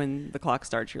 and then when the clock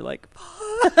starts, you're like,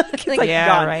 it's like Yeah,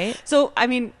 gone. right? So, I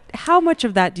mean, how much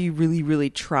of that do you really, really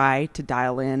try to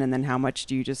dial in, and then how much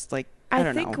do you just like, I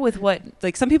don't think know. with what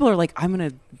Like some people are like, I'm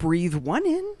gonna breathe one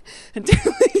in. And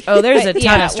there's a ton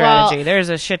Yeah, of strategy. well, There's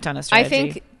a shit ton of strategy. I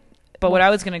think But what I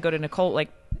was going to go to Nicole, like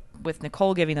with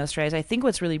Nicole giving those strategies, I think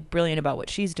what's really brilliant about what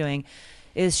she's doing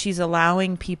is she's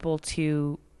allowing people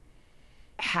to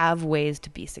have ways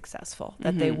to be successful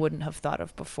that they wouldn't have thought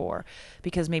of before,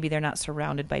 because maybe they're not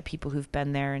surrounded by people who've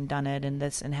been there and done it and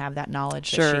have that knowledge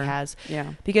that Sure. she has.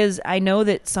 Yeah. Because I know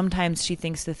that sometimes she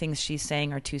thinks the things she's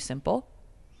saying are too simple,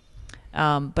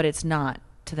 but it's not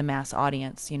to the mass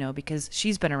audience, because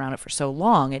she's been around it for so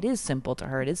long. It is simple to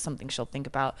her. It is something she'll think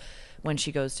about when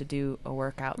she goes to do a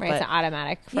workout. Right, But, it's an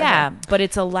automatic. For yeah, her. but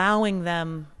it's allowing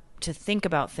them to think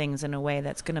about things in a way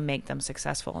that's going to make them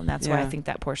successful, and that's why I Yeah. think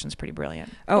that portion's pretty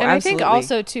brilliant. Oh, and absolutely. I think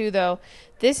also too, though,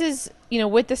 this is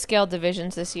with the scale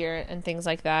divisions this year and things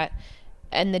like that,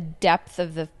 and the depth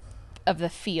of the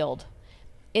field.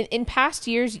 In past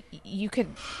years, you could,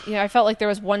 I felt like there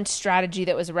was one strategy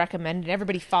that was recommended, and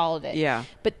everybody followed it. Yeah.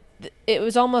 But it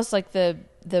was almost like the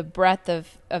breadth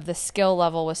of the skill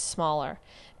level was smaller.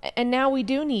 And now we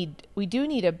do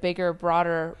need a bigger,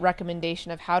 broader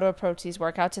recommendation of how to approach these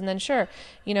workouts. And then sure,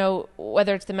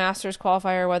 whether it's the Masters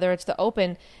qualifier, whether it's the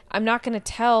Open, I'm not going to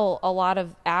tell a lot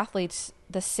of athletes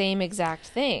the same exact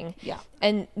thing. Yeah.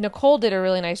 And Nicole did a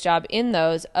really nice job in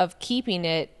those of keeping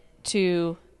it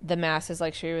to the masses,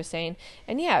 like Sherry was saying.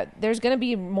 And yeah, there's going to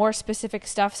be more specific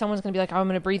stuff. Someone's going to be like, oh, I'm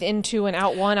going to breathe into and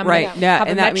out one. I'm going to have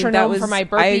a metronome for my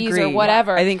burpees or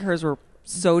whatever. I think hers were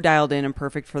so dialed in and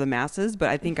perfect for the masses, but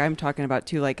I think I'm talking about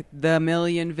too, like the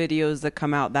million videos that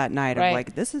come out that night Right. of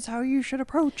like, this is how you should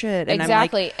approach it. And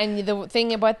Exactly. And the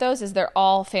thing about those is they're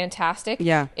all fantastic.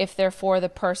 Yeah. If they're for the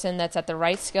person that's at the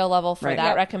right skill level for Right. that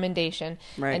Yep. recommendation,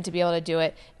 Right. and to be able to do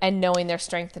it and knowing their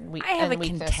strength and I have a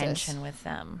weaknesses. contention with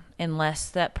them unless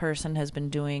that person has been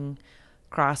doing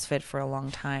CrossFit for a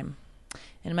long time.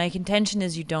 And my contention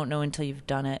is you don't know until you've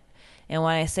done it. And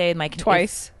when I say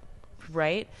Twice.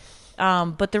 right?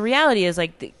 But the reality is,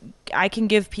 like, I can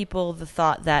give people the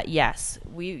thought that yes,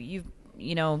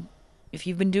 if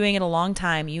you've been doing it a long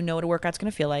time, you know what a workout's going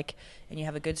to feel like, and you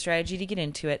have a good strategy to get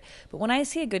into it. But when I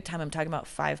say a good time, I'm talking about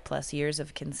 5+ years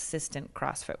of consistent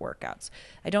CrossFit workouts.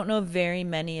 I don't know very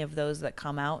many of those that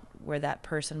come out where that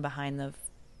person behind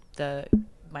the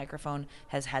microphone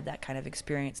has had that kind of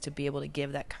experience to be able to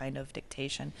give that kind of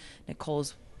dictation.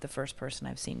 Nicole's the first person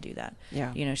I've seen do that.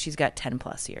 Yeah. She's got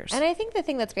 10+ years. And I think the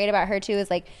thing that's great about her too is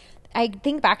like, I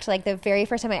think back to like the very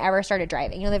first time I ever started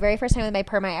driving, the very first time with my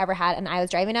perm I ever had, and I was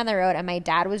driving down the road and my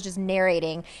dad was just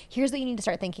narrating, here's what you need to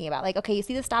start thinking about. Like, okay, you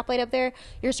see the stoplight up there?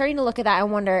 You're starting to look at that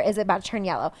and wonder, is it about to turn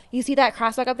yellow? You see that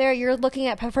crosswalk up there? You're looking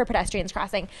at for pedestrians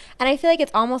crossing. And I feel like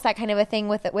it's almost that kind of a thing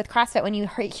with CrossFit. When you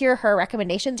hear her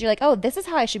recommendations, you're like, oh, this is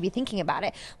how I should be thinking about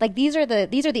it. Like, these are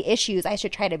the issues I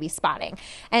should try to be spotting.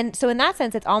 And so in that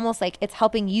sense, it's almost like it's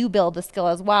helping you build the skill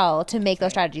as well to make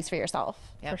those strategies for yourself.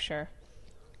 For sure.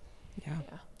 Yeah.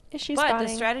 Issue but spotting.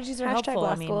 the strategies are helpful.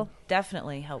 I mean,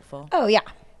 definitely helpful. Oh, yeah.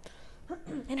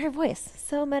 And her voice,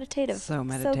 so meditative. So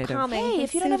meditative. So calming. Hey, and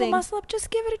if you don't have a soothing. muscle up, just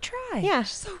give it a try. Yeah.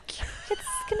 So cute. It's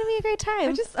going to be a great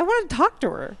time. I want to talk to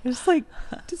her.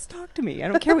 Just talk to me. I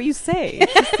don't care what you say.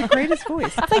 It's just the greatest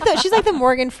voice. It's like she's like the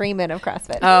Morgan Freeman of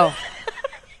CrossFit. Oh,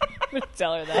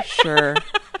 Tell her that. sure.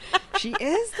 She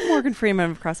is the Morgan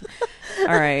Freeman of CrossFit.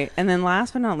 All right. And then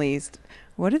last but not least,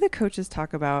 what do the coaches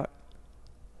talk about?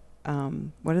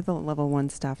 What did the level 1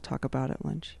 staff talk about at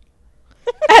lunch?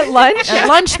 At lunch? At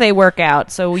lunch they work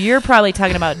out, so you're probably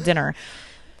talking about dinner.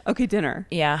 Okay, dinner.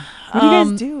 Yeah. What do you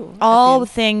guys do? All the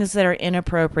things that are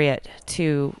inappropriate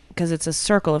because it's a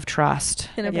circle of trust.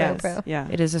 Inappropriate. Yeah.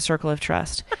 It is a circle of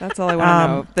trust. That's all I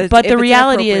want to know. But the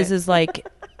reality is like,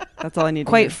 that's all I need to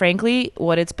quite hear. frankly,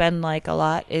 what it's been like a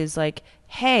lot is like,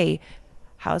 hey,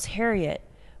 how's Harriet?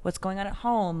 What's going on at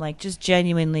home? Like, just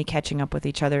genuinely catching up with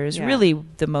each other is really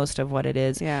the most of what it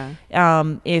is. Yeah.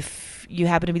 If you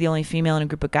happen to be the only female in a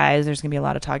group of guys, there's going to be a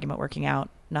lot of talking about working out.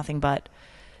 Nothing but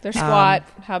Their squat,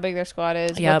 how big their squat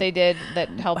is, what they did that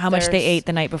helped. How much they ate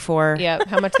the night before. Yep.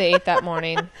 How much they ate that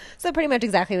morning. So pretty much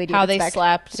exactly what you How would they expect.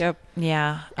 slept. Yep.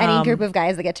 Yeah. Any group of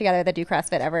guys that get together that do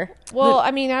CrossFit ever. Well, I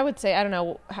mean, I would say, I don't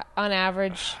know, on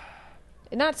average,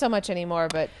 not so much anymore,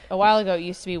 but a while ago it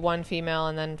used to be 1 female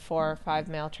and then 4 or 5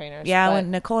 male trainers. Yeah, but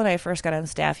when Nicole and I first got on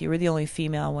staff, you were the only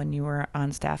female when you were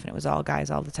on staff, and it was all guys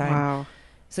all the time. Wow.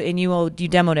 So, and you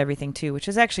demoed everything too, which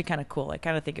is actually kind of cool. I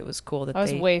kind of think it was cool that I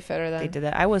was way fitter then. they did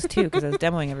that. I was too, because I was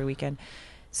demoing every weekend.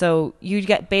 So you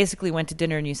basically went to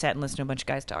dinner and you sat and listened to a bunch of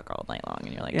guys talk all night long,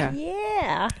 and you're like,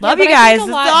 Yeah. love but you I guys. think It's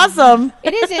a lot- awesome.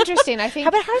 It is interesting. I think.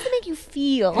 How does it make you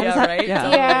feel? Yeah, right. Yeah.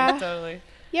 Totally, Yeah. totally.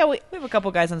 Yeah, We have a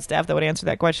couple guys on staff that would answer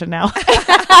that question now. It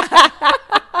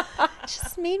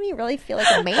just made me really feel like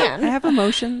a man. I have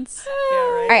emotions.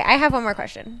 All right, I have one more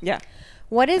question. Yeah.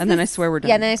 What is And then this- I swear we're done.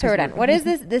 Yeah, and then I swear we're 'Cause done. What is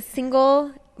this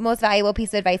single most valuable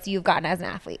piece of advice you've gotten as an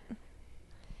athlete?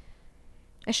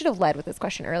 I should have led with this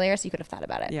question earlier so you could have thought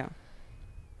about it. Yeah.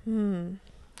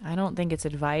 I don't think it's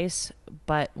advice,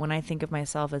 but when I think of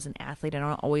myself as an athlete, I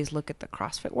don't always look at the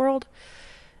CrossFit world.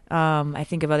 I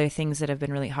think of other things that have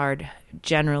been really hard,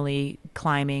 generally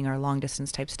climbing or long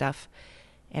distance type stuff.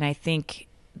 And I think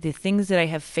the things that I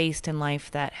have faced in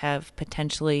life that have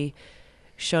potentially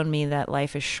shown me that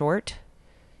life is short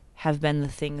have been the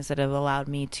things that have allowed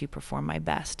me to perform my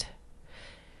best.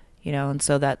 And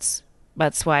so that's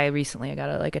why recently I got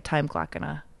a time clock and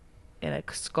a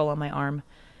skull on my arm.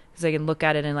 Because I can look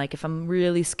at it and if I'm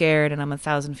really scared and I'm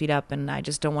 1,000 feet up and I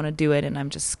just don't want to do it and I'm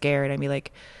just scared, I'd be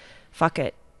like, fuck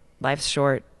it. Life's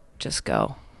short. Just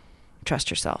go. Trust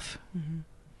yourself. Mm-hmm.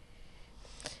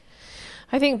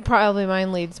 I think probably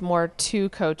mine leads more to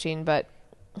coaching, but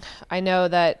I know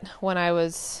that when I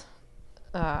was,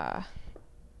 I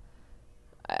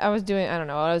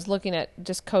was looking at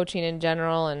just coaching in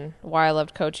general and why I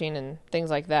loved coaching and things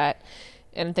like that,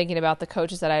 and thinking about the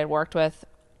coaches that I had worked with,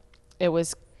 it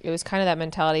was kind of that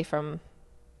mentality from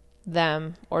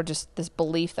them, or just this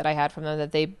belief that I had from them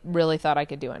that they really thought I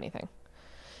could do anything.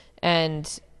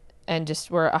 And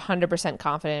just were 100%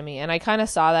 confident in me. And I kind of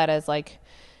saw that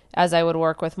as I would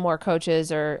work with more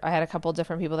coaches, or I had a couple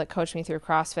different people that coached me through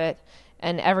CrossFit,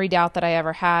 and every doubt that I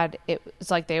ever had, it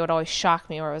was like they would always shock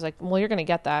me, or it was like, well, you're going to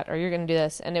get that, or you're going to do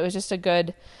this. And it was just I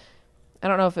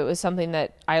don't know if it was something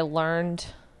that I learned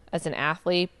as an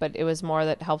athlete, but it was more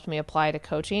that helped me apply to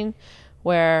coaching,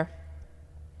 where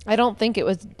I don't think it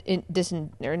was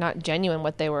or not genuine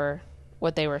what they were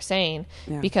saying,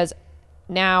 because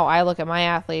now I look at my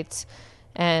athletes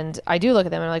and I do look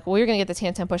at them and I'm like, well, you're going to get this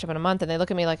handstand push-up in a month. And they look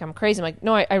at me like I'm crazy. I'm like,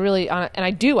 no, I really, and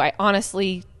I do. I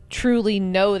honestly, truly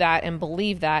know that and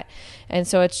believe that. And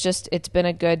so it's been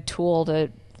a good tool to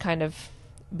kind of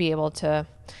be able to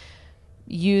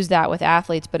use that with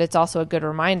athletes, but it's also a good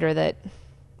reminder that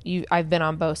I've been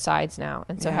on both sides now.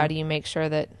 And so how do you make sure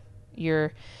that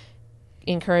you're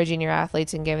encouraging your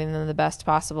athletes and giving them the best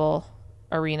possible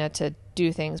arena to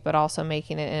do things, but also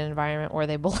making it an environment where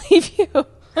they believe you.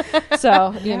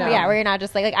 So, you know. Yeah, where you're not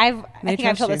just like I think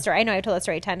I've told this story. I know I've told this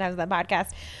story 10 times on the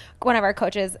podcast. One of our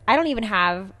coaches, I don't even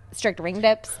have strict ring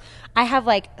dips. I have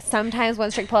like sometimes one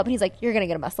strict pull up and he's like, you're going to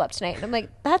get a muscle up tonight. And I'm like,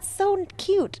 that's so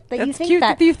cute that you think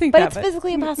that. But it's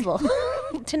physically impossible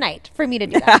tonight for me to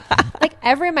do that. Like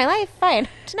ever in my life, fine.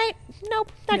 Tonight,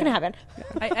 nope, not going to happen.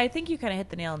 I think you kind of hit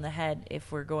the nail on the head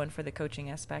if we're going for the coaching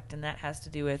aspect, and that has to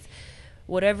do with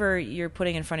whatever you're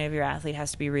putting in front of your athlete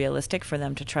has to be realistic for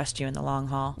them to trust you in the long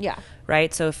haul. Yeah.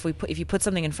 Right? So if you put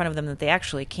something in front of them that they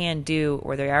actually can do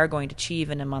or they are going to achieve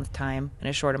in a month time, in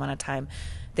a short amount of time,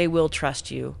 they will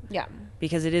trust you. Yeah.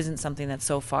 Because it isn't something that's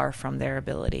so far from their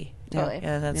ability. Totally.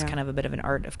 Yeah, that's kind of a bit of an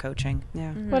art of coaching. Yeah.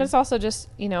 Mm-hmm. But it's also just,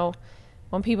 you know,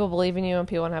 when people believe in you and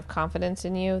people have confidence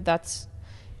in you, that's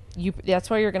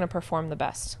where you're going to perform the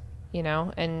best, you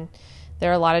know? And there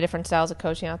are a lot of different styles of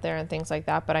coaching out there and things like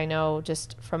that, but I know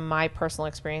just from my personal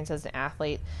experience as an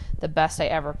athlete, the best I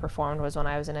ever performed was when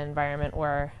I was in an environment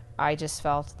where I just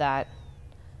felt that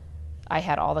I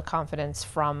had all the confidence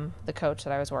from the coach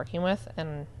that I was working with,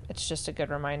 and it's just a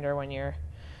good reminder when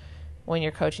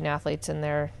you're coaching athletes and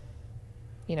they're,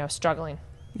 you know, struggling.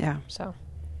 Yeah. So.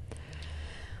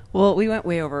 Well, we went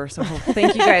way over, so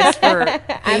thank you guys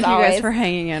for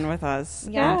hanging in with us.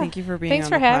 Yeah. And thank you for being Thanks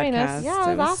on for the having podcast. us. Yeah,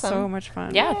 it was awesome. So much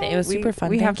fun. Yeah, it was super fun.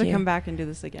 We have Thank to you. come back and do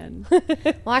this again.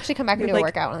 We'll actually come back and do a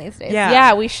workout one of these days.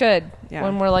 Yeah. We should. Yeah.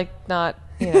 When we're like not,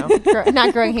 you know,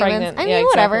 not growing humans. Pregnant. I mean, Yeah,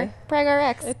 whatever. exactly.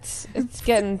 Preg RX. it's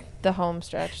getting the home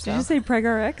stretch. So. Did you say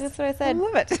Preg RX? That's what I said. I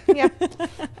love it. Yeah.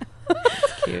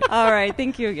 Cute. All right.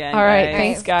 Thank you again. All right. guys.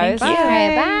 Thanks, guys. Thank you.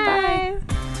 Bye. All right,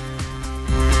 bye.